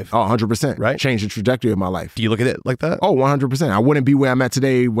changed your life. Oh, 100%. Right? Changed the trajectory of my life. Do you look at it like that? Oh, 100%. I wouldn't be where I'm at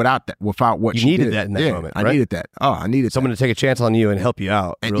today without what you she needed did. that in that moment. Right? I needed that. Oh, I needed someone to take a chance on you and help you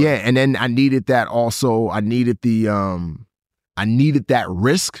out. And really. and then I needed that also. I needed that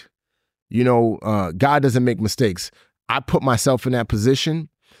risk. God doesn't make mistakes. I put myself in that position.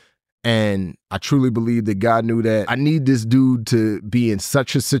 And I truly believe that God knew that I need this dude to be in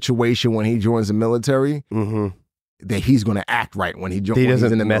such a situation when he joins the military that he's going to act right when he joins. He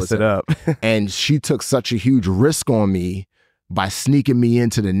doesn't mess it up. And she took such a huge risk on me by sneaking me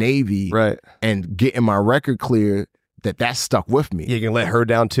into the Navy and getting my record clear that stuck with me. You can let her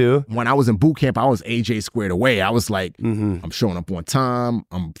down too? When I was in boot camp, I was AJ squared away. I was like, I'm showing up on time.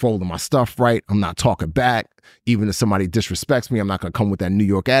 I'm folding my stuff right. I'm not talking back. Even if somebody disrespects me, I'm not going to come with that New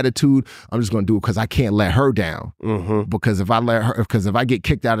York attitude. I'm just going to do it because I can't let her down. Because if I get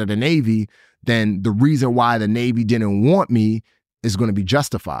kicked out of the Navy, then the reason why the Navy didn't want me is going to be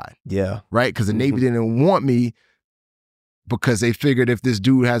justified. Yeah. Right? Because the Navy didn't want me because they figured if this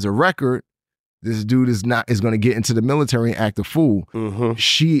dude has a record, this dude is going to get into the military and act a fool.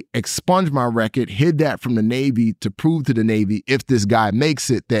 She expunged my record, hid that from the Navy to prove to the Navy if this guy makes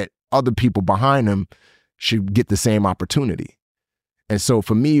it that other people behind him should get the same opportunity. And so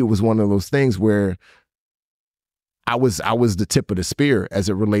for me, it was one of those things where I was the tip of the spear as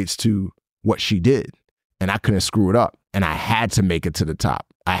it relates to what she did, and I couldn't screw it up, and I had to make it to the top.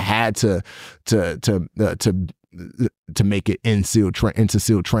 I had to make it into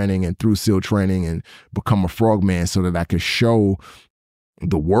SEAL training and through SEAL training and become a frogman so that I could show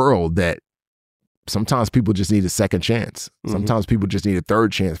the world that sometimes people just need a second chance. Sometimes people just need a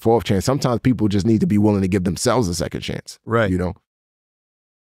third chance, fourth chance. Sometimes people just need to be willing to give themselves a second chance. Right.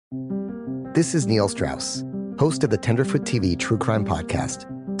 This is Neil Strauss, host of the Tenderfoot TV true crime podcast,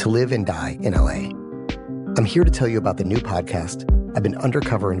 To Live and Die in LA. I'm here to tell you about the new podcast I've been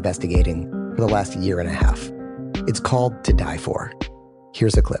undercover investigating for the last year and a half. It's called To Die For.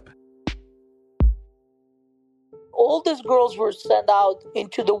 Here's a clip. All these girls were sent out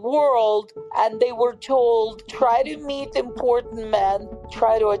into the world and they were told, try to meet important men,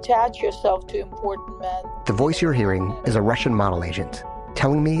 try to attach yourself to important men. The voice you're hearing is a Russian model agent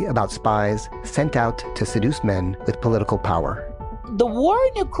telling me about spies sent out to seduce men with political power. The war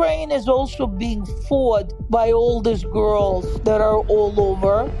in Ukraine is also being fought by all these girls that are all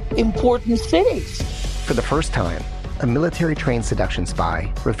over important cities. For the first time, a military-trained seduction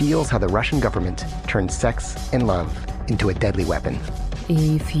spy reveals how the Russian government turned sex and love into a deadly weapon.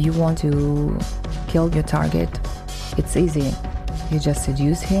 If you want to kill your target, it's easy. You just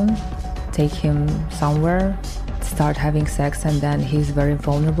seduce him, take him somewhere, start having sex, and then he's very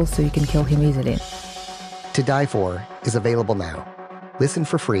vulnerable, so you can kill him easily. To Die For is available now. Listen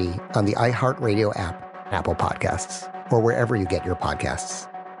for free on the iHeartRadio app, Apple Podcasts, or wherever you get your podcasts.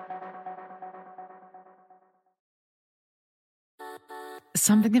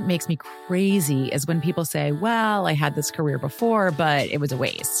 Something that makes me crazy is when people say, well, I had this career before, but it was a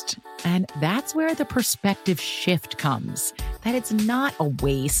waste. And that's where the perspective shift comes, that it's not a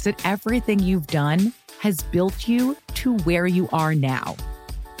waste, that everything you've done has built you to where you are now.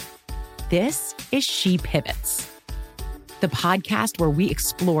 This is She Pivots, the podcast where we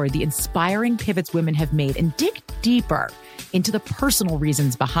explore the inspiring pivots women have made and dig deeper into the personal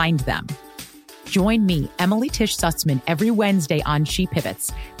reasons behind them. Join me, Emily Tish Sussman, every Wednesday on She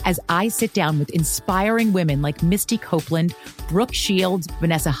Pivots as I sit down with inspiring women like Misty Copeland, Brooke Shields,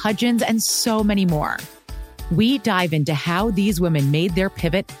 Vanessa Hudgens, and so many more. We dive into how these women made their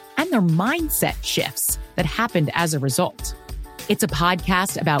pivot and their mindset shifts that happened as a result. It's a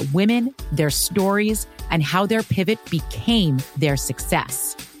podcast about women, their stories, and how their pivot became their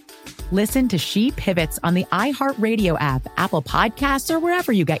success. Listen to She Pivots on the iHeartRadio app, Apple Podcasts, or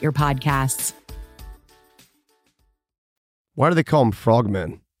wherever you get your podcasts. Why do they call them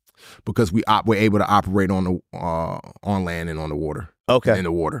frogmen? Because we're able to operate on the on land and on the water. Okay. In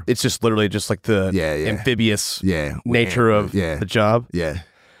the water. It's just literally just like the amphibious nature of the job. Yeah.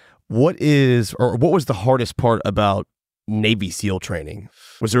 What was the hardest part about Navy SEAL training?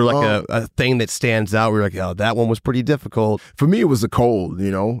 Was there like a thing that stands out where you're like, oh, that one was pretty difficult? For me, it was the cold,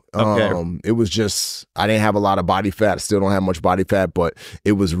 you know. Okay. It was just, I didn't have a lot of body fat. I still don't have much body fat, but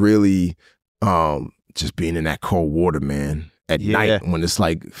it was really just being in that cold water, man. At night when it's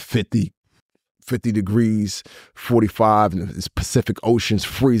like 50 degrees, 45, and it's Pacific Ocean's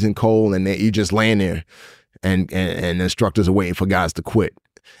freezing cold, and you just laying there, and the instructors are waiting for guys to quit.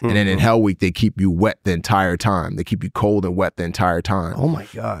 Mm-hmm. And then in Hell Week, they keep you wet the entire time. They keep you cold and wet the entire time. Oh my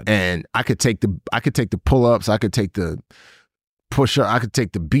God. And I could take the pull-ups, I could take the push-up, I could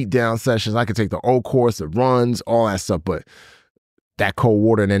take the beat-down sessions, I could take the old course, the runs, all that stuff, but that cold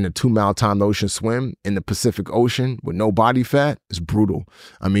water and then the 2-mile timed ocean swim in the Pacific Ocean with no body fat is brutal.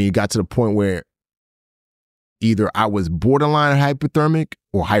 I mean, it got to the point where either I was borderline hypothermic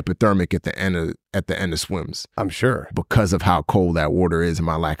or hypothermic at the end of swims. I'm sure. Because of how cold that water is and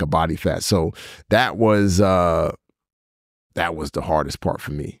my lack of body fat. So that was the hardest part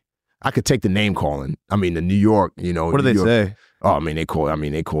for me. I could take the name calling. I mean, the New York, you know. What do they say? Oh, I mean, they call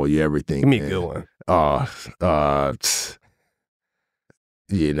you everything. Give me a good one.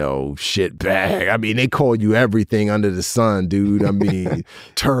 You know, shit bag. I mean, they call you everything under the sun, dude. I mean,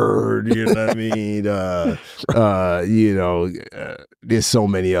 turd, you know what I mean? There's so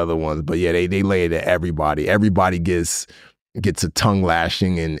many other ones. But yeah, they lay it at everybody. Everybody gets a tongue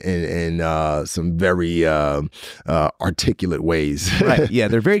lashing in some very articulate ways. Right. Yeah,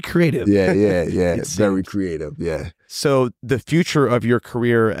 they're very creative. Yeah. It's very creative, yeah. So the future of your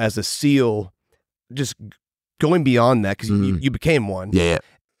career as a SEAL, just going beyond that, because you became one. Yeah.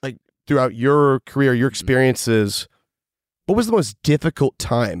 Like throughout your career, your experiences, what was the most difficult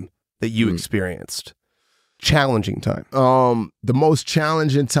time that you experienced? Challenging time? The most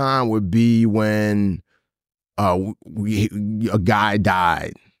challenging time would be when a guy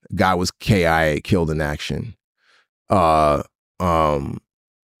died. A guy was KIA, killed in action. I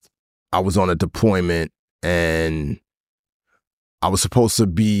was on a deployment and I was supposed to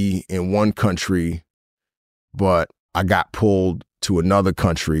be in one country, but I got pulled to another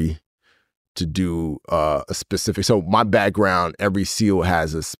country to do a specific. So my background, every SEAL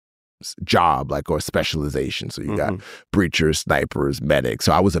has a job, like, or specialization. So you got breachers, snipers, medics.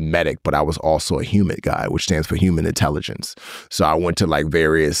 So I was a medic, but I was also a human guy, which stands for human intelligence. So I went to like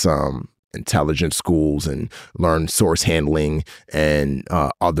various intelligence schools and learned source handling and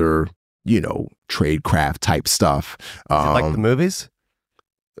other, tradecraft type stuff. Like the movies?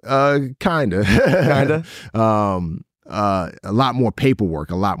 Kinda. A lot more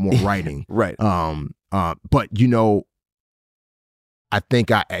paperwork, a lot more writing. Right. But I think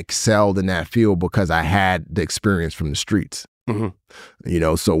I excelled in that field because I had the experience from the streets.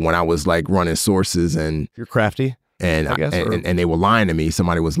 Mm-hmm. So when I was like running sources and you're crafty, and they were lying to me,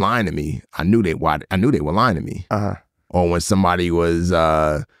 somebody was lying to me. I knew they were lying to me. Uh-huh. Or when somebody was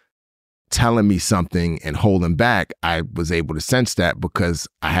telling me something and holding back, I was able to sense that because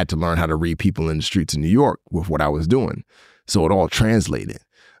I had to learn how to read people in the streets of New York with what I was doing. So it all translated.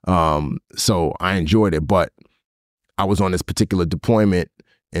 So I enjoyed it, but I was on this particular deployment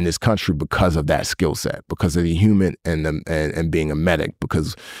in this country because of that skill set, because of the human and being a medic,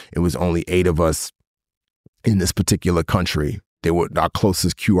 because it was only 8 of us in this particular country. They were our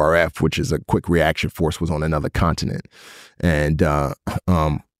closest QRF, which is a quick reaction force, was on another continent. And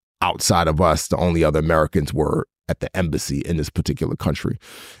outside of us, the only other Americans were at the embassy in this particular country.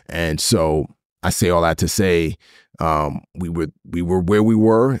 And so I say all that to say, we were where we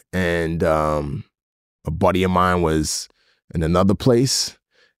were, and a buddy of mine was in another place,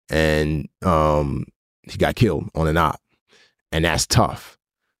 and he got killed on an op. And that's tough,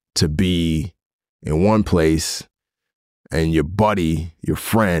 to be in one place and your buddy, your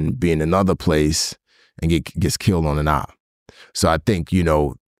friend, be in another place and gets killed on an op. So I think, you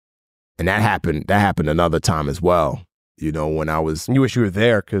know, and that happened another time as well. You know, when I was... You wish you were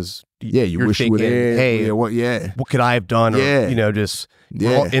there, because... Yeah, you wish you were there. Hey, what could I have done? Yeah. Or, you know, just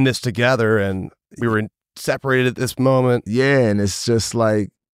we're all in this together, and we were separated at this moment. Yeah, and it's just like...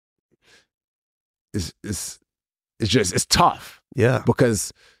 It's tough. Yeah.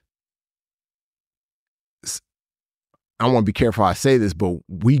 Because... I want to be careful how I say this, but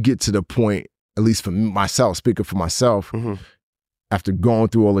we get to the point, at least for myself, speaking for myself, after going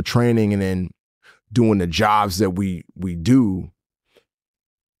through all the training and then doing the jobs that we do,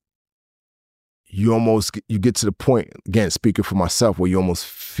 you get to the point, again, speaking for myself, where you almost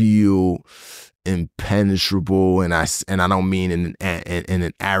feel impenetrable, and I don't mean in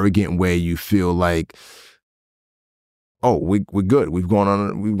an arrogant way. You feel like, oh, we're good. We've gone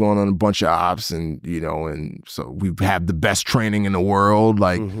on a bunch of ops, and you know, and so we have the best training in the world.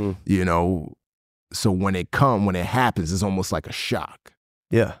 Like, you know, so when it happens, it's almost like a shock.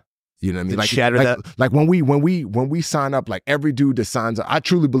 Yeah, you know what I mean. Like shatter that. Like when we sign up, like every dude that signs up, I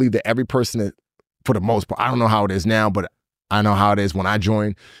truly believe that every person that, for the most part, I don't know how it is now, but I know how it is when I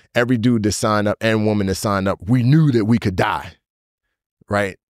joined. Every dude that signed up and woman that signed up, we knew that we could die,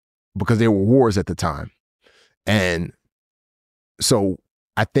 right? Because there were wars at the time, and so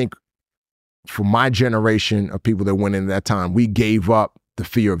I think for my generation of people that went in that time, we gave up the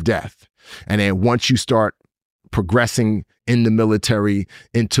fear of death. And then once you start progressing in the military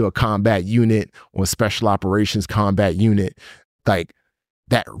into a combat unit or special operations combat unit, like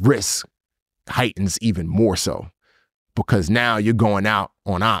that risk heightens even more so. Because now you're going out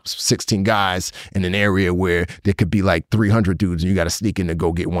on ops, 16 guys in an area where there could be like 300 dudes, and you got to sneak in to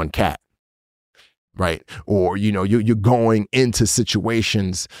go get one cat. Right. Or, you know, you're going into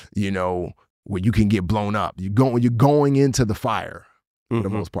situations, you know, where you can get blown up. You're going into the fire for the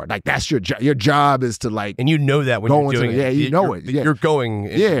most part. Like, that's your job. Your job is to, like, and you know that when you're doing it. Yeah, you know it. Yeah. You're going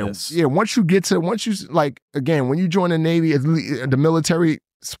into this. Yeah. Once you like, again, when you join the Navy, the military,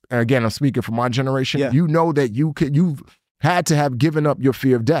 again, I'm speaking for my generation, you know that you've had to have given up your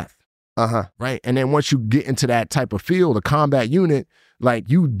fear of death. Right. And then once you get into that type of field, a combat unit, like,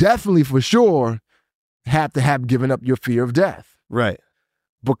 you definitely for sure have to have given up your fear of death. Right.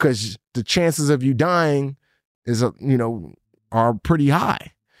 Because the chances of you dying are pretty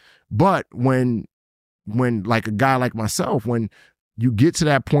high. But when like a guy like myself, when you get to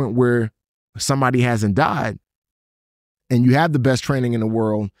that point where somebody hasn't died and you have the best training in the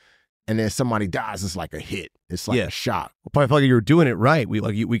world, and then somebody dies, it's like a hit. It's like a shock. Well, I feel like you were doing it right.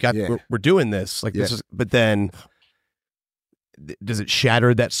 We're doing this. Like, this is, but then does it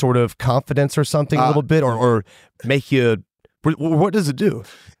shatter that sort of confidence or something a little bit, or make you? What does it do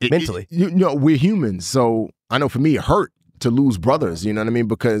mentally? We're humans, so I know for me it hurt to lose brothers. You know what I mean?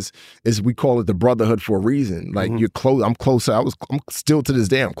 Because we call it the brotherhood for a reason. Like, you're close. I'm closer. I'm still to this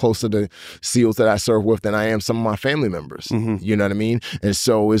day. I'm closer to SEALs that I serve with than I am some of my family members. You know what I mean? And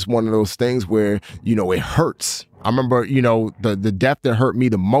so it's one of those things where, you know, it hurts. I remember, you know, the death that hurt me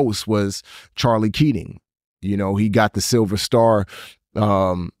the most was Charlie Keating. You know, he got the Silver Star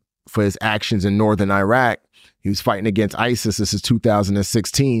for his actions in northern Iraq. He was fighting against ISIS. This is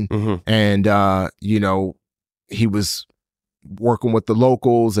 2016. And, you know, he was working with the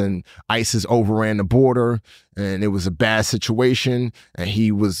locals, and ISIS overran the border, and it was a bad situation. And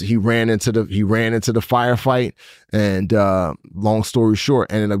he ran into the firefight, and long story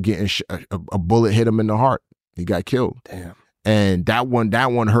short, ended up getting a bullet hit him in the heart. He got killed. Damn. And that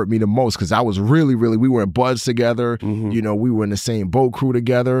one hurt me the most, because I was really, we were in buds together. You know, we were in the same boat crew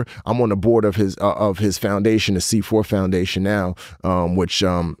together. I'm on the board of his foundation, the C4 Foundation now, which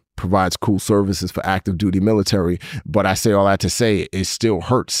provides cool services for active duty military. But I say all that to say it still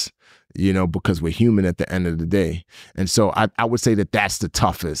hurts, you know, because we're human at the end of the day. And so I would say that that's the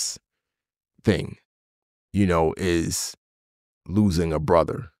toughest thing, you know, is losing a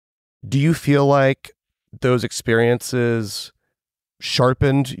brother. Do you feel like those experiences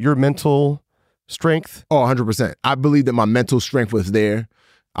sharpened your mental strength? Oh, 100%. I believe that my mental strength was there.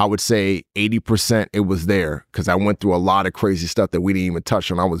 I would say 80% it was there, because I went through a lot of crazy stuff that we didn't even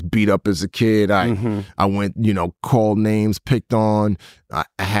touch on. I was beat up as a kid. I went, you know, called names, picked on. I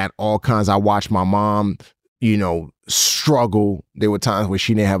had all kinds. I watched my mom, you know, struggle. There were times where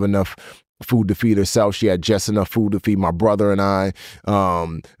she didn't have enough food to feed herself. She had just enough food to feed my brother and I.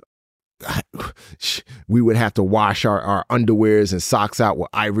 we would have to wash our underwears and socks out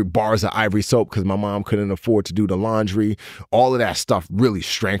with bars of ivory soap because my mom couldn't afford to do the laundry. All of that stuff really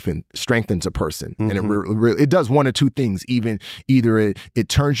strengthens a person. And it does one or two things. Either it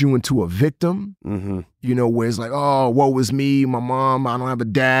turns you into a victim, you know, where it's like, oh, woe is me, my mom, I don't have a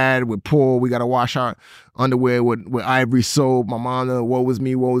dad, we're poor, we got to wash our underwear with ivory soap, my mom, woe is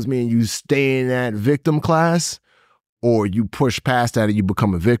me, and you stay in that victim class, or you push past that and you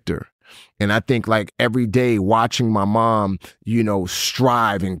become a victor. And I think like every day watching my mom, you know,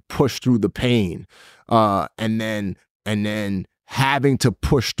 strive and push through the pain, and then having to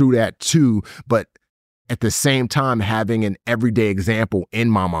push through that too, but at the same time having an everyday example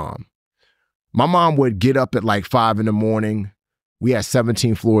in my mom. My mom would get up at like 5 a.m. We had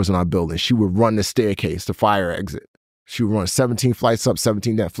 17 floors in our building. She would run the staircase, the fire exit. She would run 17 flights up,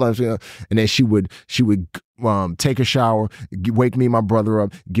 17 down, and then she would take a shower, wake me and my brother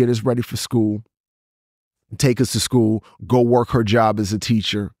up, get us ready for school, take us to school, go work her job as a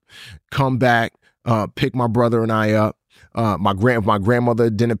teacher, come back, pick my brother and I up. My grandmother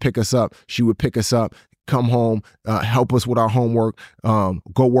didn't pick us up. She would pick us up, come home, help us with our homework,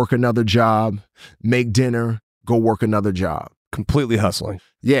 go work another job, make dinner, go work another job. Completely hustling.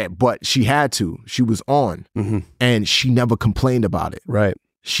 Yeah, but she had to. She was on. And she never complained about it. Right.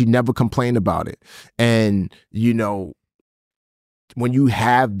 She never complained about it. And, you know, when you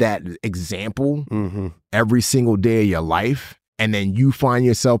have that example every single day of your life, and then you find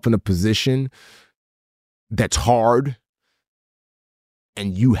yourself in a position that's hard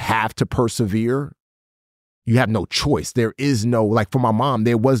and you have to persevere, you have no choice. There is no, like for my mom,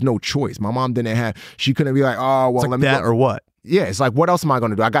 there was no choice. My mom she couldn't be like, oh, well, let me that go. Or what? Yeah, it's like, what else am I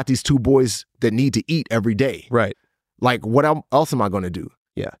going to do? I got these 2 boys that need to eat every day. Right. Like, what else am I going to do?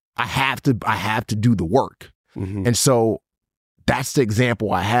 Yeah. I have to do the work. And so that's the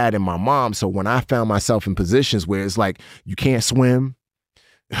example I had in my mom. So when I found myself in positions where it's like, you can't swim,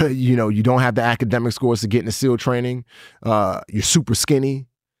 you know, you don't have the academic scores to get into SEAL training, you're super skinny,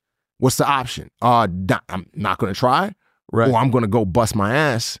 what's the option? I'm not going to try, right? Or I'm going to go bust my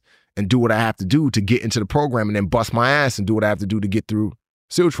ass and do what I have to do to get into the program, and then bust my ass and do what I have to do to get through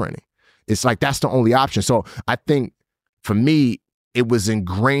SEAL training. It's like, that's the only option. So I think for me, it was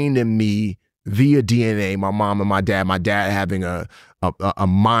ingrained in me via DNA, my mom and my dad having a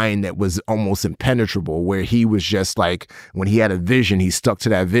mind that was almost impenetrable, where he was just like, when he had a vision, he stuck to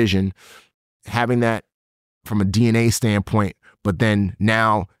that vision, having that from a DNA standpoint, but then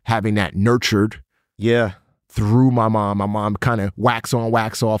now having that nurtured. Yeah. Through my mom kind of wax on,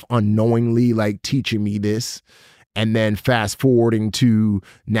 wax off, unknowingly like teaching me this. And then fast forwarding to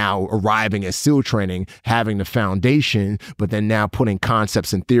now arriving at SEAL training, having the foundation, but then now putting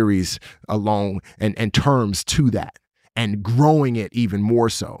concepts and theories along and terms to that and growing it even more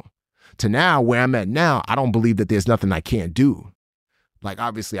so. To now, where I'm at now, I don't believe that there's nothing I can't do. Like,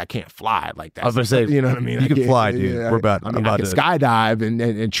 obviously, I can't fly like that. I was going to say, you know what I mean? You can fly, dude. I can skydive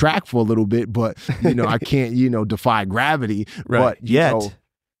and track for a little bit, but, you know, I can't, you know, defy gravity. Right. But, yeah.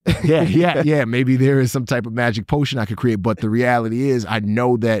 Maybe there is some type of magic potion I could create. But the reality is, I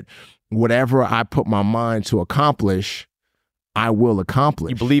know that whatever I put my mind to accomplish, I will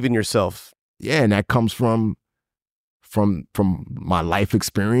accomplish. You believe in yourself. Yeah, and that comes from my life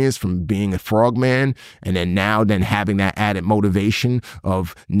experience, from being a frogman, and then having that added motivation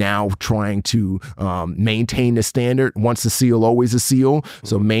of now trying to maintain the standard. Once a SEAL, always a SEAL.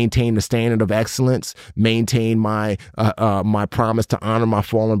 So maintain the standard of excellence, maintain my my promise to honor my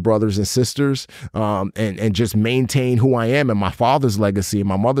fallen brothers and sisters, and just maintain who I am and my father's legacy and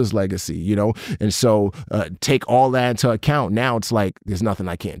my mother's legacy, you know? And so take all that into account. Now it's like, there's nothing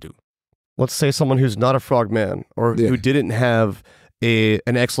I can't do. Let's say someone who's not a frogman, or who didn't have an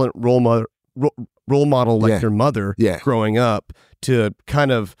excellent role model like your mother growing up to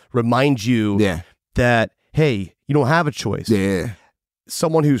kind of remind you that, hey, you don't have a choice. Yeah.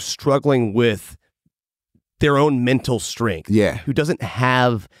 Someone who's struggling with their own mental strength, who doesn't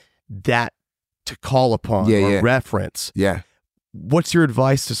have that to call upon or reference. Yeah. What's your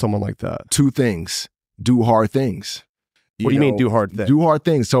advice to someone like that? 2 things. Do hard things. What do you mean do hard things? Do hard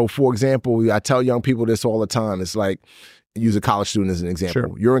things. So, for example, I tell young people this all the time. It's like, use a college student as an example.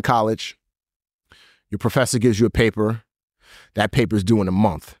 Sure. You're in college. Your professor gives you a paper. That paper's due in a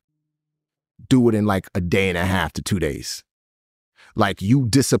month. Do it in like a day and a half to 2 days. Like, you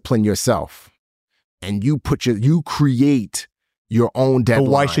discipline yourself and you create your own deadline.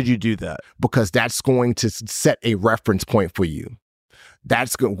 But why should you do that? Because that's going to set a reference point for you.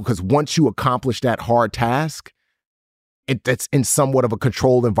 That's good, because once you accomplish that hard task, that's in somewhat of a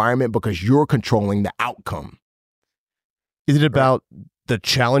controlled environment because you're controlling the outcome. Is it about the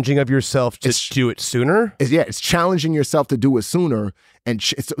challenging of yourself to do it sooner. It's challenging yourself to do it sooner, and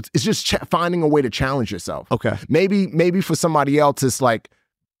it's just finding a way to challenge yourself. Okay, maybe for somebody else, it's like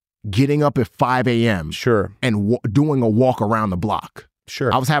getting up at 5 a.m. Sure, and doing a walk around the block.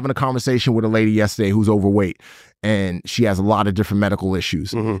 Sure. I was having a conversation with a lady yesterday who's overweight, and she has a lot of different medical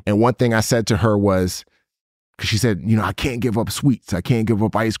issues. Mm-hmm. And one thing I said to her was, because she said, I can't give up sweets. I can't give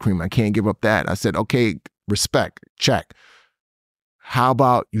up ice cream. I can't give up that. I said, okay, respect, check. How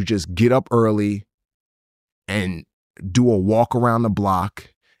about you just get up early and do a walk around the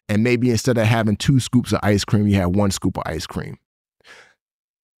block, and maybe instead of having 2 scoops of ice cream, you have 1 scoop of ice cream.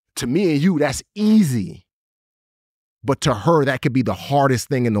 To me and you, that's easy. But to her, that could be the hardest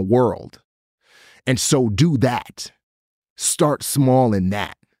thing in the world. And so do that. Start small in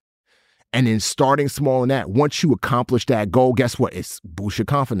that. And in starting small in that, once you accomplish that goal, guess what? It's boost your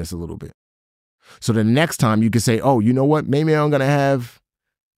confidence a little bit. So the next time you can say, oh, you know what? Maybe I'm going to have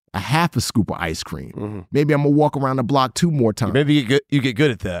a half a scoop of ice cream. Mm-hmm. Maybe I'm going to walk around the block 2 more times. Maybe you get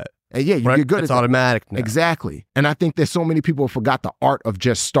good at that. And yeah, you get good at that. It's automatic now. Exactly. And I think that so many people forgot the art of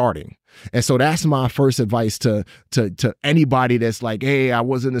just starting. And so that's my first advice to anybody that's like, hey, I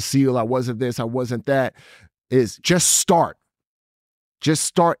wasn't a SEAL, I wasn't this, I wasn't that, is just start. Just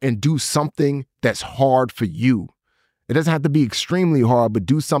start and do something that's hard for you. It doesn't have to be extremely hard, but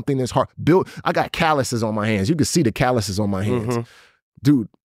do something that's hard. I got calluses on my hands. You can see the calluses on my hands. Mm-hmm. Dude,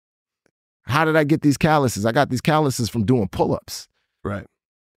 how did I get these calluses? I got these calluses from doing pull-ups. Right.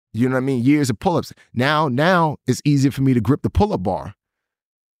 You know what I mean? Years of pull-ups. Now it's easier for me to grip the pull-up bar.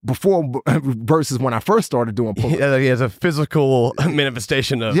 Before versus when I first started doing pull-ups. Yeah, he has a physical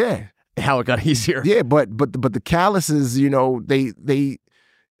manifestation of how it got easier. Yeah, but the calluses,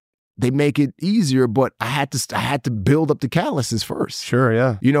 they make it easier, but I had to build up the calluses first. Sure,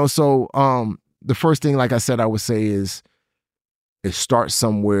 yeah. So the first thing, like I said, I would say is start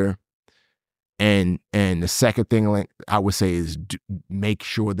somewhere. And the second thing, like I would say, is make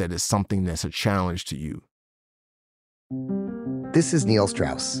sure that it's something that's a challenge to you. This is Neil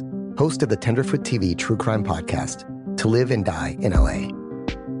Strauss, host of the Tenderfoot TV true crime podcast, To Live and Die in LA.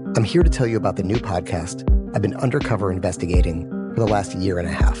 I'm here to tell you about the new podcast I've been undercover investigating for the last year and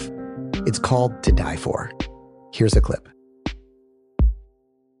a half. It's called To Die For. Here's a clip.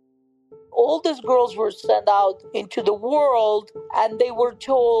 All these girls were sent out into the world and they were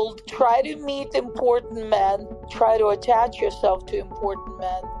told, try to meet important men, try to attach yourself to important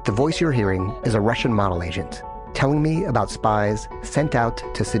men. The voice you're hearing is a Russian model agent telling me about spies sent out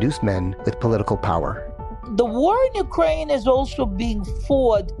to seduce men with political power. The war in Ukraine is also being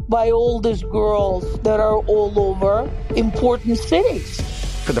fought by all these girls that are all over important cities.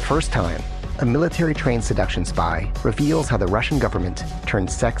 For the first time, a military-trained seduction spy reveals how the Russian government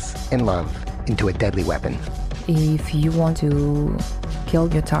turned sex and love into a deadly weapon. If you want to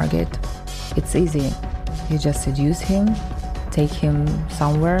kill your target, it's easy. You just seduce him, take him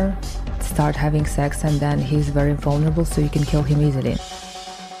somewhere, start having sex, and then he's very vulnerable, so you can kill him easily.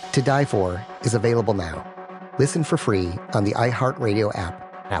 To Die For is available now. Listen for free on the iHeartRadio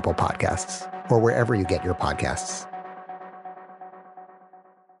app, Apple Podcasts, or wherever you get your podcasts.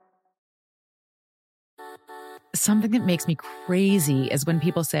 Something that makes me crazy is when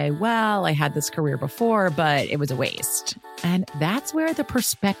people say, well, I had this career before, but it was a waste. And that's where the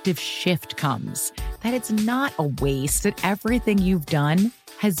perspective shift comes, that it's not a waste, that everything you've done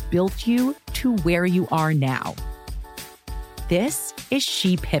has built you to where you are now. This is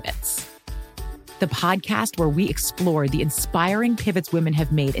She Pivots, the podcast where we explore the inspiring pivots women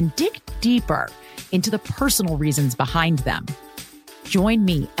have made and dig deeper into the personal reasons behind them. Join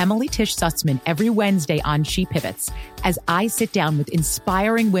me, Emily Tish Sussman, every Wednesday on She Pivots as I sit down with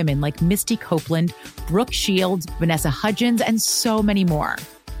inspiring women like Misty Copeland, Brooke Shields, Vanessa Hudgens, and so many more.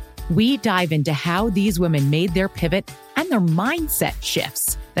 We dive into how these women made their pivot and their mindset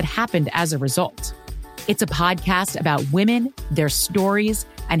shifts that happened as a result. It's a podcast about women, their stories,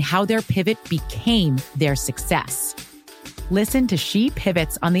 and how their pivot became their success. Listen to She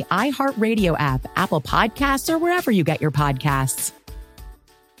Pivots on the iHeartRadio app, Apple Podcasts, or wherever you get your podcasts.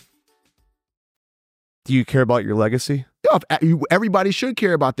 Do you care about your legacy? Yeah, everybody should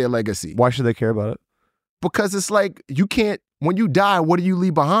care about their legacy. Why should they care about it? Because it's like, you can't, when you die, what do you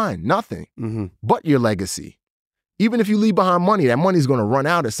leave behind? Nothing but your legacy. Even if you leave behind money, that money's going to run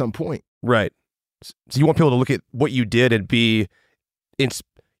out at some point. Right. So you want people to look at what you did and be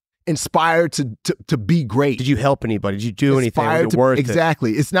inspired to be great. Did you help anybody? Did you do anything? Was it worth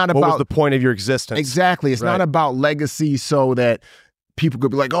exactly. it? It's not about what was the point of your existence? Exactly. It's not about legacy so that people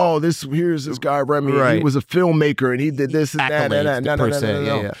could be like, oh, here's this guy, Remi. Right. He was a filmmaker and he did this and that.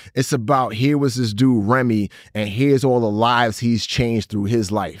 No. It's about, here was this dude, Remi, and here's all the lives he's changed through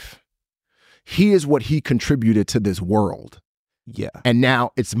his life. Here's what he contributed to this world. Yeah. And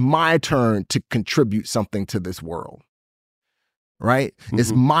now it's my turn to contribute something to this world. Right? Mm-hmm.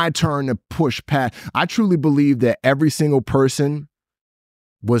 It's my turn to push past. I truly believe that every single person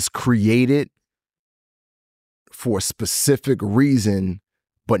was created for a specific reason,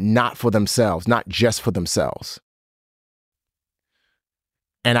 but not for themselves, not just for themselves.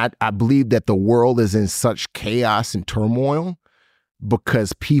 And I believe that the world is in such chaos and turmoil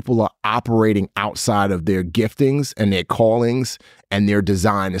because people are operating outside of their giftings and their callings and their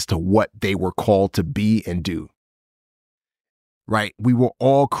design as to what they were called to be and do. Right? We were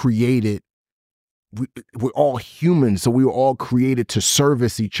all created, we're all humans, so we were all created to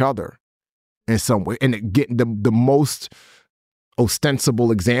service each other in some way. And getting the most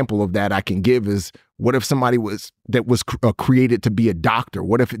ostensible example of that I can give is, what if somebody was created to be a doctor?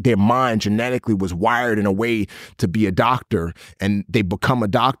 What if their mind genetically was wired in a way to be a doctor, and they become a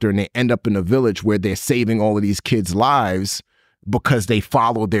doctor and they end up in a village where they're saving all of these kids' lives because they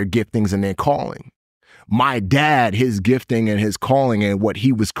follow their giftings and their calling? My dad, his gifting and his calling and what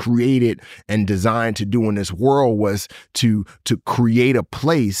he was created and designed to do in this world was to create a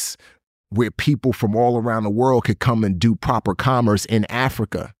place where people from all around the world could come and do proper commerce in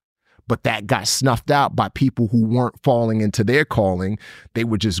Africa. But that got snuffed out by people who weren't falling into their calling. They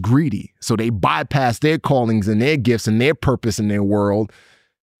were just greedy. So they bypassed their callings and their gifts and their purpose in their world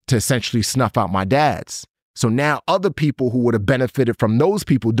to essentially snuff out my dad's. So now other people who would have benefited from those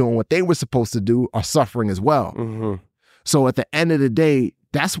people doing what they were supposed to do are suffering as well. Mm-hmm. So at the end of the day,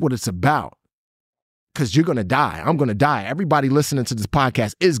 that's what it's about. Because you're going to die. I'm going to die. Everybody listening to this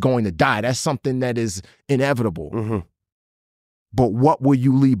podcast is going to die. That's something that is inevitable. Mm-hmm. But what will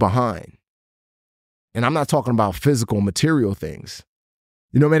you leave behind? And I'm not talking about physical, material things.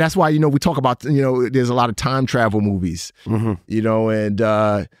 You know what I mean? That's why, we talk about, there's a lot of time travel movies, and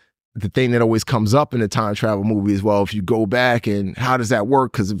the thing that always comes up in the time travel movie is, well, if you go back, and how does that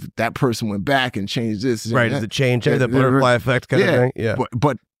work? Because if that person went back and changed this. Right. Does it change the butterfly effect kind of thing? Yeah.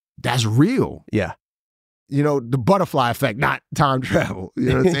 But that's real. Yeah. The butterfly effect, not time travel. You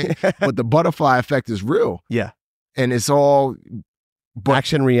know what I'm saying? But the butterfly effect is real. Yeah. And it's all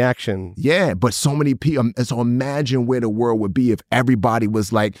action reaction. Yeah. But so many people, so imagine where the world would be if everybody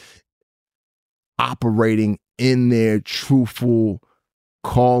was like operating in their truthful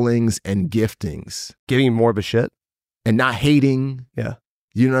callings and giftings. Giving more of a shit. And not hating. Yeah.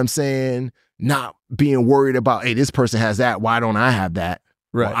 You know what I'm saying? Not being worried about, hey, this person has that. Why don't I have that?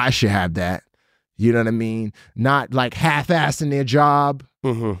 Right. Well, I should have that. You know what I mean? Not like half-assing their job,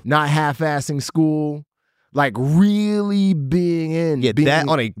 not half-assing school, like really being that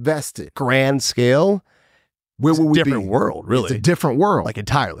on a vested grand scale. Where will we be? Different world, really. It's a different world. Like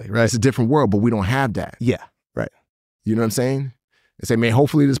entirely, right? It's a different world, but we don't have that. Yeah, right. You know what I'm saying? They say, man,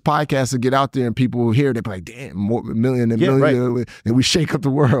 hopefully this podcast will get out there and people will hear it. They'll be like, damn, more million and million. Right. And we shake up the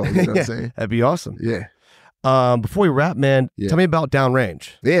world. You know what I'm saying? That'd be awesome. Yeah. Before we wrap, man, tell me about Downrange.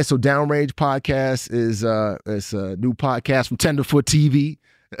 Yeah, so Downrange Podcast is it's a new podcast from Tenderfoot TV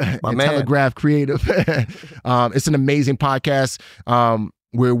and Telegraph Creative. It's an amazing podcast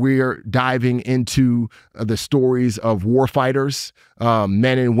where we're diving into the stories of warfighters,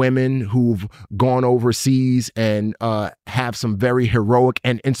 men and women who've gone overseas and have some very heroic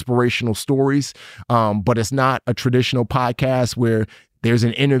and inspirational stories. But it's not a traditional podcast where there's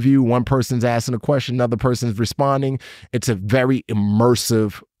an interview, one person's asking a question, another person's responding. It's a very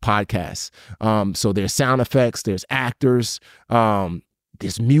immersive podcast. So there's sound effects, there's actors,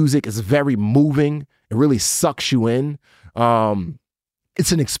 there's music. It's very moving. It really sucks you in.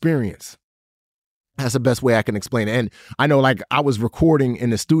 It's an experience. That's the best way I can explain it. And I know, like, I was recording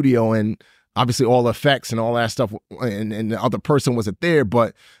in the studio and obviously all the effects and all that stuff and the other person wasn't there,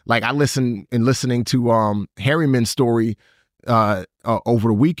 but like I listening to Harriman's story over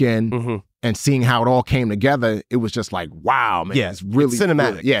the weekend and seeing how it all came together, it was just like, wow, man. Yeah, it's really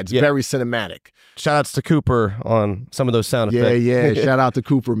cinematic. Good. Yeah, it's very cinematic. Shout outs to Cooper on some of those sound effects. Yeah. Shout out to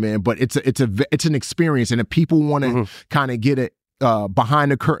Cooper, man. But it's an experience. And if people want to kind of get it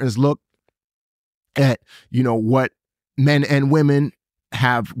behind the curtains look at, what men and women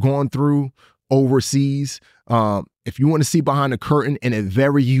have gone through overseas, if you want to see behind the curtain in a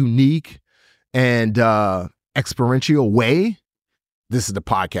very unique and experiential way, this is the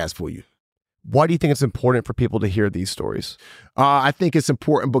podcast for you. Why do you think it's important for people to hear these stories? I think it's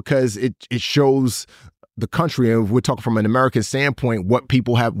important because it shows the country, and we're talking from an American standpoint, what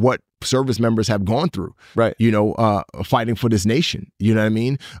service members have gone through, right? Fighting for this nation. You know what I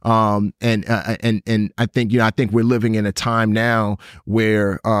mean? And I think I think we're living in a time now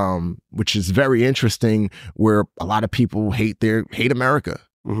where, which is very interesting, where a lot of people hate America.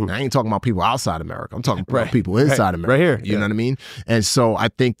 Mm-hmm. I ain't talking about people outside America. I'm talking about people inside America. Right here. You know what I mean? And so I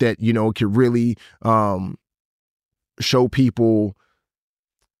think that, it could really show people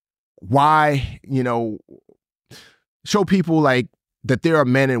why, show people like that there are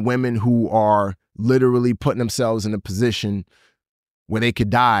men and women who are literally putting themselves in a position where they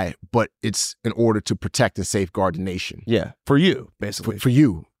could die, but it's in order to protect and safeguard the nation. Yeah. For you, basically. For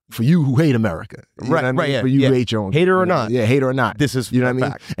you who hate America. Right. Yeah. For you who hate your own. Hater or not. Yeah, hater or not. This is what I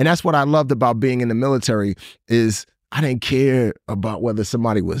mean? Fact. And that's what I loved about being in the military is I didn't care about whether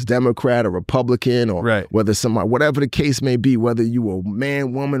somebody was Democrat or Republican or whether somebody, whatever the case may be, whether you were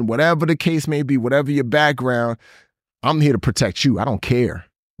man, woman, whatever the case may be, whatever your background, I'm here to protect you. I don't care.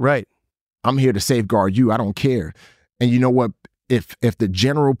 Right. I'm here to safeguard you. I don't care. And you know what? If the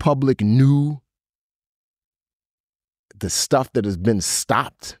general public knew the stuff that has been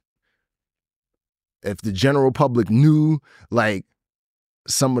stopped, if the general public knew like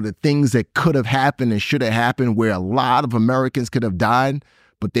some of the things that could have happened and should have happened where a lot of Americans could have died,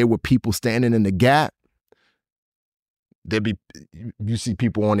 but there were people standing in the gap, you see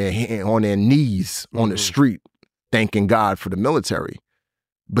people on their knees on the street thanking God for the military.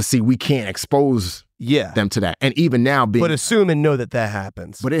 But see, we can't expose them to that. And even now but assume and know that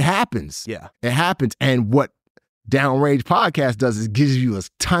happens. But it happens. Yeah. It happens. And what Downrange Podcast does is gives you a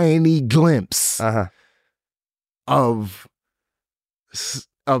tiny glimpse of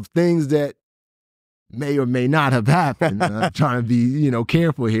things that may or may not have happened. I'm trying to be,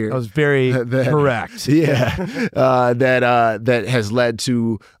 careful here. That was very correct. Yeah. That has led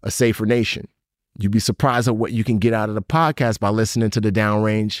to a safer nation. You'd be surprised at what you can get out of the podcast by listening to the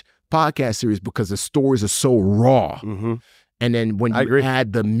Downrange Podcast series because the stories are so raw. Mm-hmm. And then when you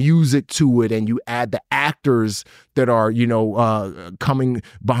add the music to it and you add the actors that are, coming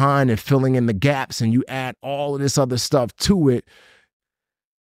behind and filling in the gaps and you add all of this other stuff to it,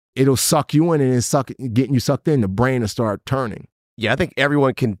 it'll suck you in and it's getting you sucked in. The brain will start turning. Yeah, I think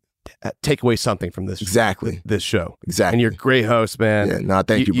everyone can take away something from this. Exactly. This show. Exactly. And you're a great host, man. Yeah, no,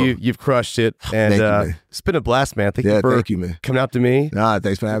 thank you, bro. You've crushed it. And thank you, man. It's been a blast, man. Thank you, man. Coming out to me. Nah,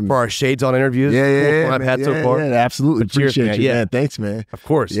 thanks for having me. For our Shades On interviews. Yeah, I've had so far. Yeah, absolutely. But cheers, appreciate man. you, Yeah. man. Thanks, man. Of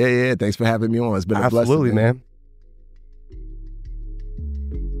course. Yeah. Thanks for having me on. It's been a blessing. Absolutely, man.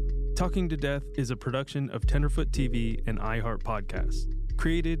 Talking to Death is a production of Tenderfoot TV and iHeart Podcasts,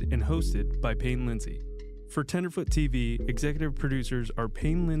 created and hosted by Payne Lindsay. For Tenderfoot TV, executive producers are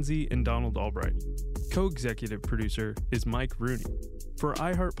Payne Lindsay and Donald Albright. Co-executive producer is Mike Rooney. For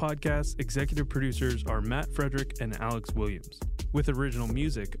iHeart Podcasts, executive producers are Matt Frederick and Alex Williams, with original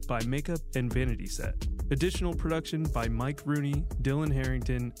music by Makeup and Vanity Set. Additional production by Mike Rooney, Dylan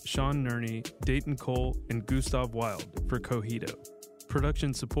Harrington, Sean Nerney, Dayton Cole, and Gustav Wild for Cogito.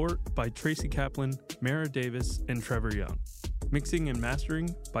 Production support by Tracy Kaplan, Mara Davis, and Trevor Young. Mixing and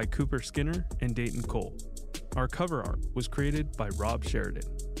mastering by Cooper Skinner and Dayton Cole. Our cover art was created by Rob Sheridan.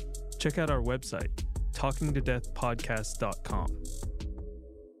 Check out our website, talkingtodeathpodcast.com.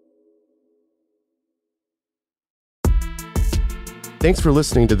 Thanks for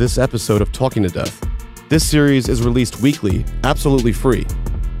listening to this episode of Talking to Death. This series is released weekly, absolutely free.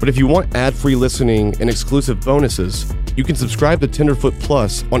 But if you want ad-free listening and exclusive bonuses, you can subscribe to Tenderfoot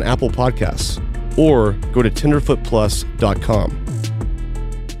Plus on Apple Podcasts or go to tenderfootplus.com.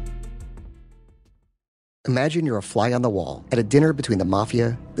 Imagine you're a fly on the wall at a dinner between the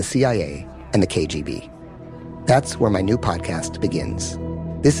Mafia, the CIA, and the KGB. That's where my new podcast begins.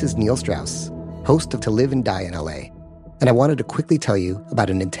 This is Neil Strauss, host of To Live and Die in LA, and I wanted to quickly tell you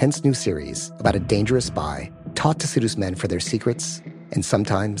about an intense new series about a dangerous spy taught to seduce men for their secrets and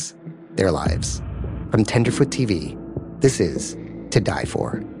sometimes their lives. From Tenderfoot TV, this is To Die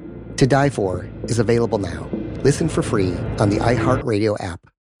For. To Die For is available now. Listen for free on the iHeartRadio app,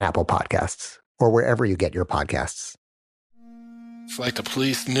 Apple Podcasts, or wherever you get your podcasts. It's like the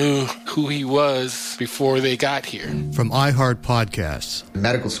police knew who he was before they got here. From iHeart Podcasts. The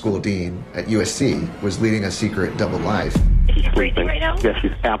medical school dean at USC was leading a secret double life. She's breathing right now? Yes,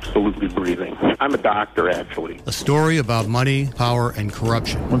 she's absolutely breathing. I'm a doctor, actually. A story about money, power, and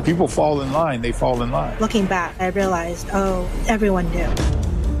corruption. When people fall in line, they fall in line. Looking back, I realized, everyone knew.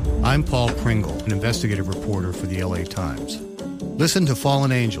 I'm Paul Pringle, an investigative reporter for the LA Times. Listen to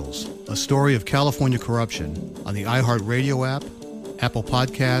Fallen Angels, a story of California corruption on the iHeart Radio app, Apple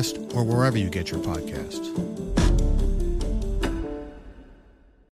Podcast, or wherever you get your podcasts.